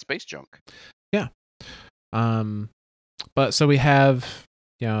of that space junk. Yeah. But so we have,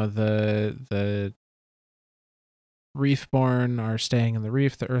 the Reefborn are staying in the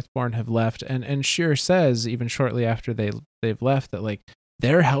Reef, the Earthborn have left, and Sjur says, even shortly after they've left, that like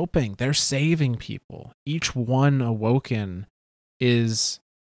they're helping, they're saving people. Each one awoken is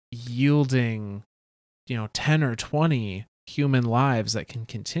yielding, 10 or 20 human lives that can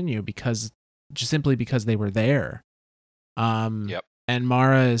continue simply because they were there. Yep. And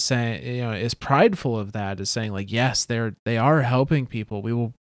Mara is saying, is prideful of that, is saying like, yes, they are helping people. We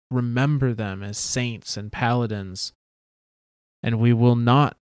will remember them as saints and paladins, and we will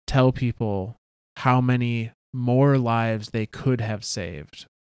not tell people how many more lives they could have saved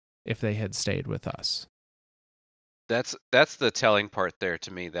if they had stayed with us. That's the telling part there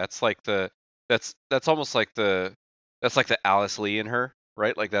to me. That's like that's almost like that's like the Alice Lee in her,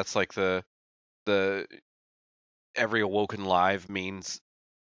 right? Like that's like the every awoken life means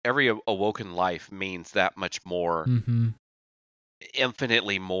that much more,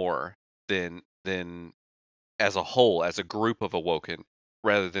 infinitely more than as a whole, as a group of awoken,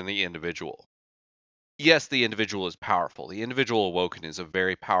 rather than the individual. Yes, the individual is powerful. The individual awoken is a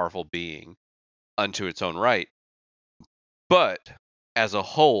very powerful being unto its own right. But as a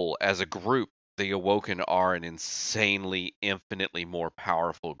whole, as a group, the awoken are an insanely, infinitely more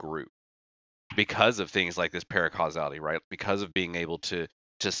powerful group because of things like this paracausality, right? Because of being able to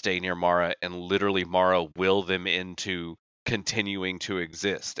stay near Mara, and literally Mara will them into continuing to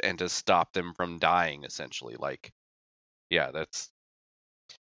exist and to stop them from dying, essentially. Like, yeah, that's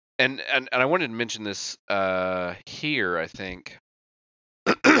and I wanted to mention this here, I think.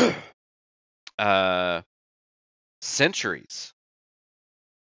 Centuries.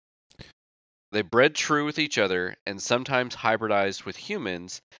 They bred true with each other and sometimes hybridized with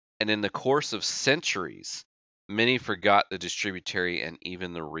humans, and in the course of centuries, many forgot the distributary and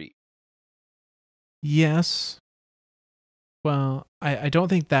even the Reef. Yes. Well, I don't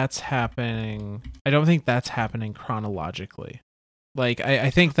think that's happening. I don't think that's happening chronologically. Like I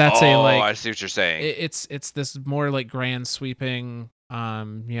think that's I see what you're saying. It's this more like grand sweeping,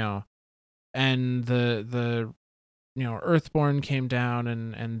 and the Earthborn came down,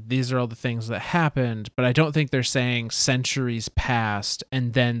 and these are all the things that happened, but I don't think they're saying centuries passed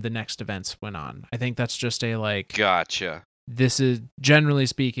and then the next events went on. I think that's just a like, gotcha. This is, generally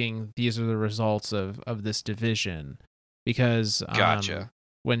speaking, these are the results of this division, because gotcha.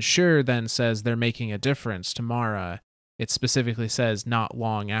 When Sjur then says they're making a difference to Mara, it specifically says not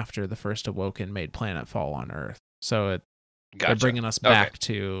long after the first Awoken made planetfall on Earth. So they're bringing us back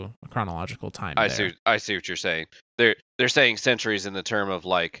to a chronological time. I see what you're saying. They're saying centuries in the term of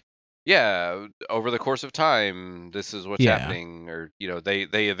like, yeah, over the course of time, this is what's happening, or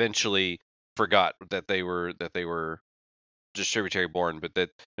they eventually forgot that they were distributary born, but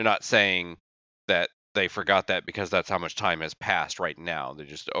that they're not saying that they forgot that because that's how much time has passed right now. They're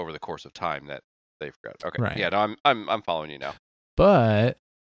just over the course of time that they forgot. Okay, right. Yeah, no, I'm following you now. But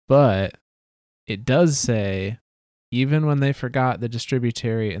it does say, even when they forgot the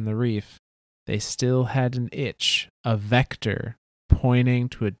distributary and the Reef, they still had an itch, a vector, pointing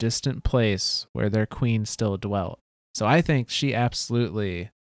to a distant place where their queen still dwelt. So I think she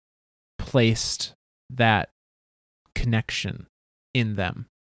absolutely placed that connection in them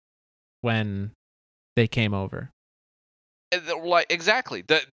when they came over. Like exactly.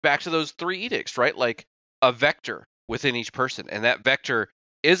 Back to those 3 edicts, right? Like a vector within each person, and that vector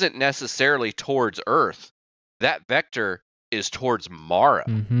isn't necessarily towards Earth. That vector is towards Mara.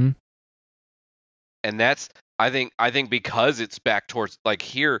 Mm-hmm. And that's I think because it's back towards, like,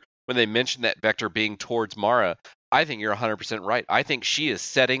 here when they mention that vector being towards Mara, I think you're 100% right. I think she is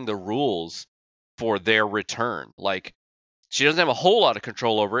setting the rules for their return. Like, she doesn't have a whole lot of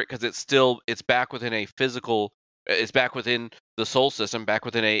control over it because it's back within a physical, it's back within the soul system, back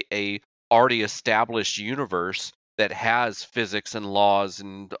within a already established universe that has physics and laws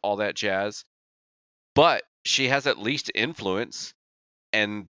and all that jazz. But she has at least influence,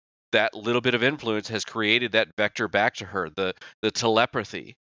 and that little bit of influence has created that vector back to her, the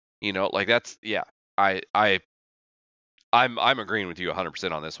telepathy, like that's, yeah. I'm agreeing with you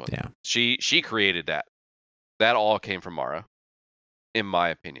 100% on this one. Yeah. She created that. That all came from Mara, in my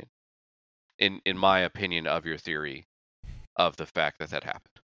opinion. In my opinion of your theory of the fact that happened.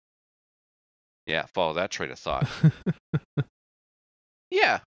 Yeah, follow that train of thought.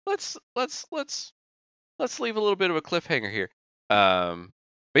 Yeah, let's leave a little bit of a cliffhanger here.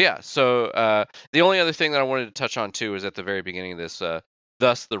 But yeah, so the only other thing that I wanted to touch on too is at the very beginning of this,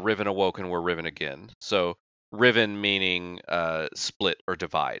 thus the Riven Awoken were Riven again. So Riven meaning split or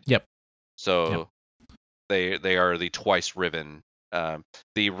divide. Yep. So they are the twice Riven.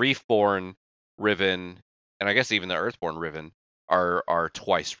 The Reefborn Riven, and I guess even the Earthborn Riven are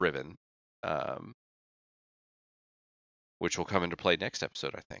twice Riven, which will come into play next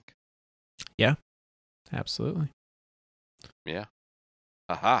episode, I think. Yeah, absolutely. Yeah.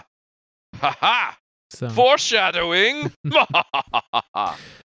 Ha ha. So. Foreshadowing.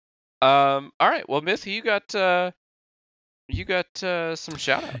 All right. Well, Myth, you got some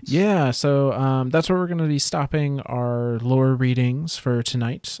shout outs. Yeah, so that's where we're going to be stopping our lore readings for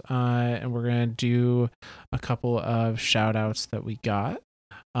tonight, and we're going to do a couple of shout outs that we got.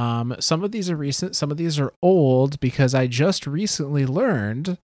 Some of these are recent, some of these are old, because I just recently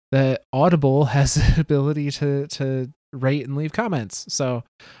learned that Audible has the ability to rate and leave comments. So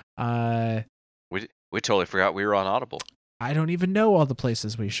we totally forgot we were on Audible. I don't even know all the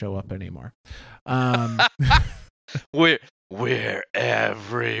places we show up anymore. We're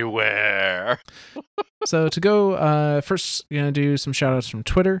everywhere. So to go, first, going to do some shout outs from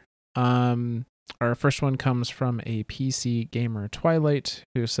Twitter. Our first one comes from a PC gamer Twilight,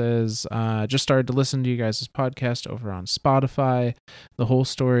 who says, just started to listen to you guys' podcast over on Spotify. The whole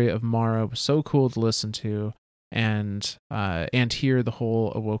story of Mara was so cool to listen to, and hear the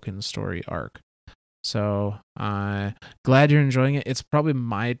whole Awoken story arc. So glad you're enjoying it. It's probably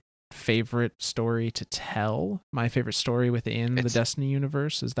my favorite story to tell. My favorite story within the Destiny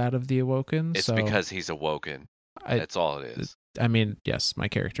universe is that of the Awoken. It's because he's Awoken. That's all it is. I mean, yes, my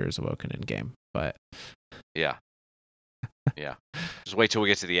character is Awoken in game, but yeah. Just wait till we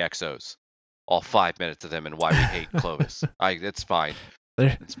get to the Exos. All 5 minutes of them and why we hate Clovis. It's fine.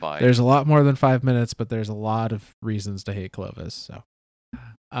 It's fine. There's a lot more than 5 minutes, but there's a lot of reasons to hate Clovis. So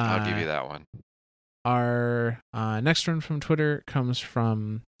I'll give you that one. Our next one from Twitter comes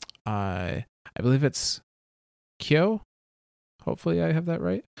from I believe it's Kyo. Hopefully I have that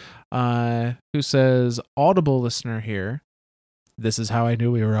right. Who says, Audible listener here. This is how I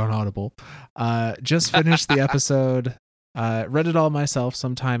knew we were on Audible. Just finished the episode. Read it all myself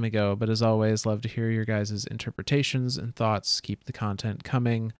some time ago, but as always, love to hear your guys' interpretations and thoughts. Keep the content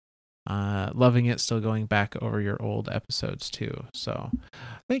coming. Loving it. Still going back over your old episodes too. So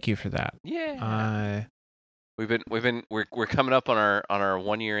thank you for that. Yeah. We're coming up on our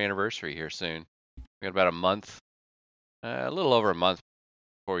 1 year anniversary here soon. We got about a month, a little over a month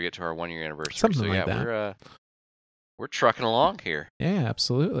before we get to our 1 year anniversary. Something like that. We're trucking along here. Yeah,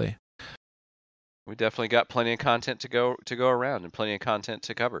 absolutely. We definitely got plenty of content to go around and plenty of content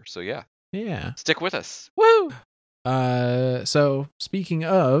to cover. So yeah. Stick with us. Woo! So speaking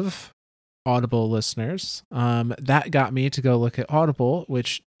of Audible listeners, that got me to go look at Audible,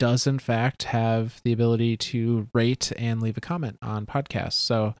 which does in fact have the ability to rate and leave a comment on podcasts.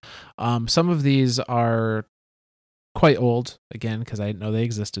 So some of these are quite old, again, because I didn't know they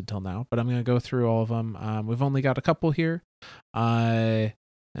existed till now, but I'm going to go through all of them. We've only got a couple here, and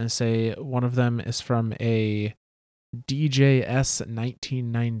say one of them is from a DJS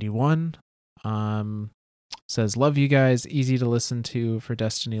 1991. Says, love you guys, easy to listen to for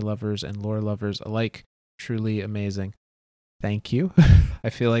Destiny lovers and lore lovers alike, truly amazing. Thank you. I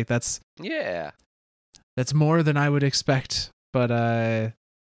feel like that's more than I would expect, but it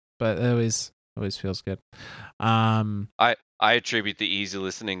always feels good. I attribute the easy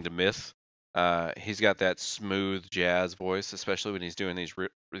listening to Myth. He's got that smooth jazz voice, especially when he's doing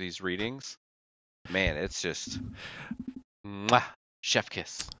these readings. man, it's just mwah, chef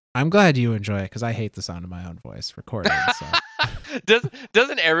kiss. I'm glad you enjoy it because I hate the sound of my own voice recording. So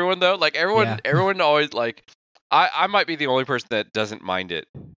Doesn't everyone though? Like everyone always like. I might be the only person that doesn't mind it,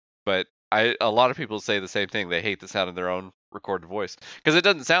 but a lot of people say the same thing. They hate the sound of their own recorded voice because it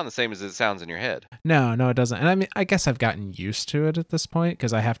doesn't sound the same as it sounds in your head. No, it doesn't. And I mean, I guess I've gotten used to it at this point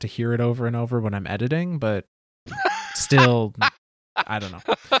because I have to hear it over and over when I'm editing, but still, I don't know.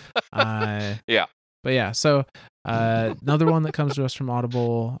 Yeah. But yeah, so another one that comes to us from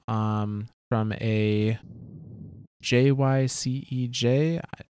Audible, from a JYCEJ,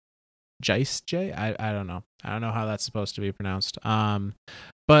 Jice J. I don't know. I don't know how that's supposed to be pronounced.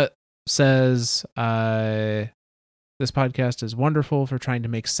 But says this podcast is wonderful for trying to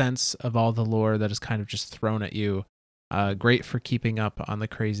make sense of all the lore that is kind of just thrown at you. Great for keeping up on the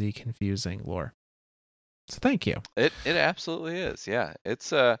crazy, confusing lore. So thank you. It absolutely is. Yeah, it's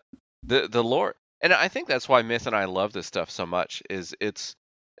the lore, and I think that's why Myth and I love this stuff so much. I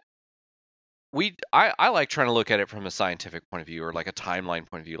like trying to look at it from a scientific point of view or like a timeline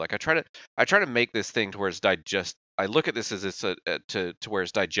point of view. Like I try to make this thing to where it's I look at this as it's to where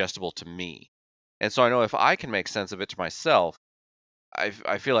it's digestible to me, and so I know if I can make sense of it to myself, I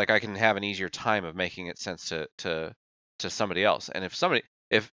feel like I can have an easier time of making it sense to somebody else. And if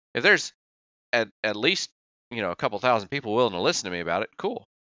there's at least a couple thousand people willing to listen to me about it, cool.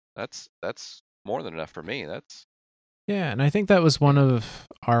 That's more than enough for me. That's yeah, and I think that was one of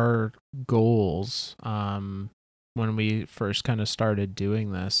our goals when we first kind of started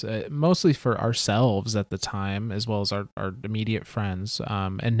doing this, mostly for ourselves at the time, as well as our immediate friends,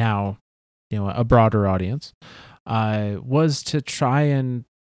 and now a broader audience, was to try and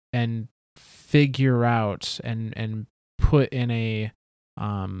figure out and put in a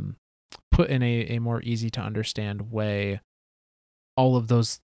more easy to understand way all of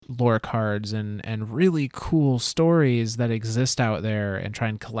those lore cards and really cool stories that exist out there, and try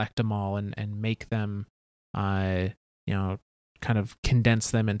and collect them all and make them kind of condense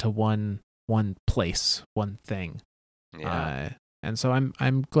them into one place, one thing. yeah. And so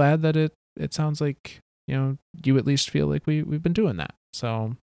I'm glad that it sounds like you at least feel like we've been doing that,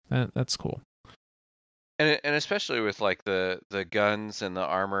 so that's cool. And especially with like the guns and the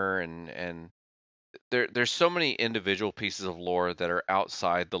armor and there's so many individual pieces of lore that are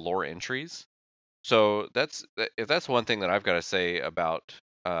outside the lore entries. So if that's one thing that I've got to say about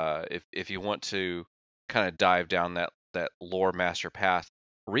if you want to kind of dive down that lore master path,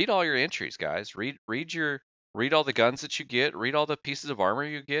 read all your entries, guys. Read all the guns that you get, read all the pieces of armor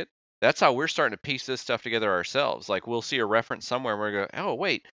you get. That's how we're starting to piece this stuff together ourselves. Like we'll see a reference somewhere and we go, "Oh,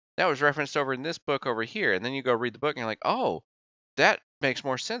 wait, that was referenced over in this book over here." And then you go read the book and you're like, "Oh, that makes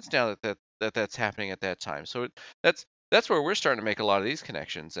more sense now that's happening at that time." So that's where we're starting to make a lot of these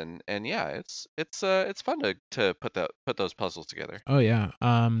connections, and yeah, it's fun to put those puzzles together. Oh yeah.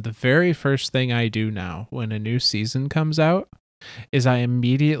 The very first thing I do now when a new season comes out is I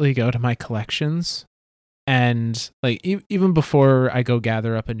immediately go to my collections, and like even before I go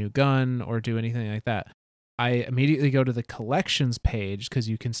gather up a new gun or do anything like that, I immediately go to the collections page because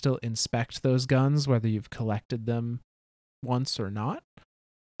you can still inspect those guns whether you've collected them once or not.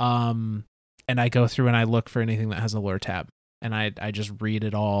 And I go through and I look for anything that has a lore tab, and I just read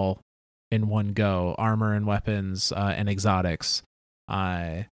it all in one go, armor and weapons and exotics,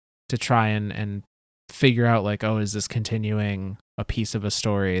 to try and figure out like, oh, is this continuing a piece of a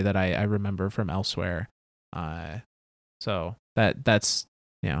story that I remember from elsewhere? So that's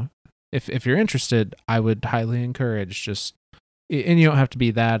if you're interested, I would highly encourage and you don't have to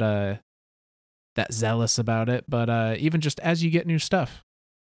be that zealous about it, but even just as you get new stuff,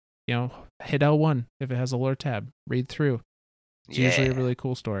 hit L1 if it has a lore tab, read through. It's usually a really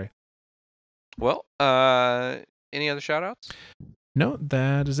cool story. Well, any other shout outs? No,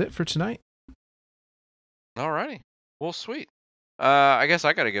 that is it for tonight. Alrighty. Well, sweet. I guess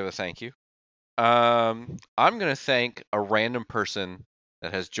I got to give a thank you. I'm going to thank a random person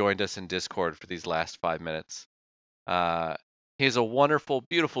that has joined us in Discord for these last 5 minutes. He's a wonderful,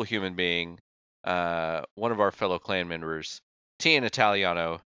 beautiful human being. One of our fellow clan members, Tian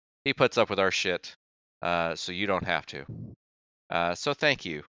Italiano. He puts up with our shit, so you don't have to. So thank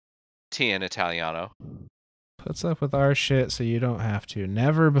you, Tian Italiano. Puts up with our shit so you don't have to.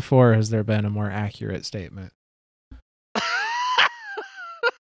 Never before has there been a more accurate statement.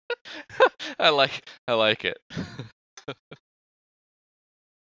 I like it.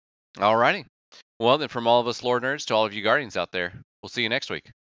 Alrighty. Well, then from all of us lore nerds to all of you guardians out there, we'll see you next week.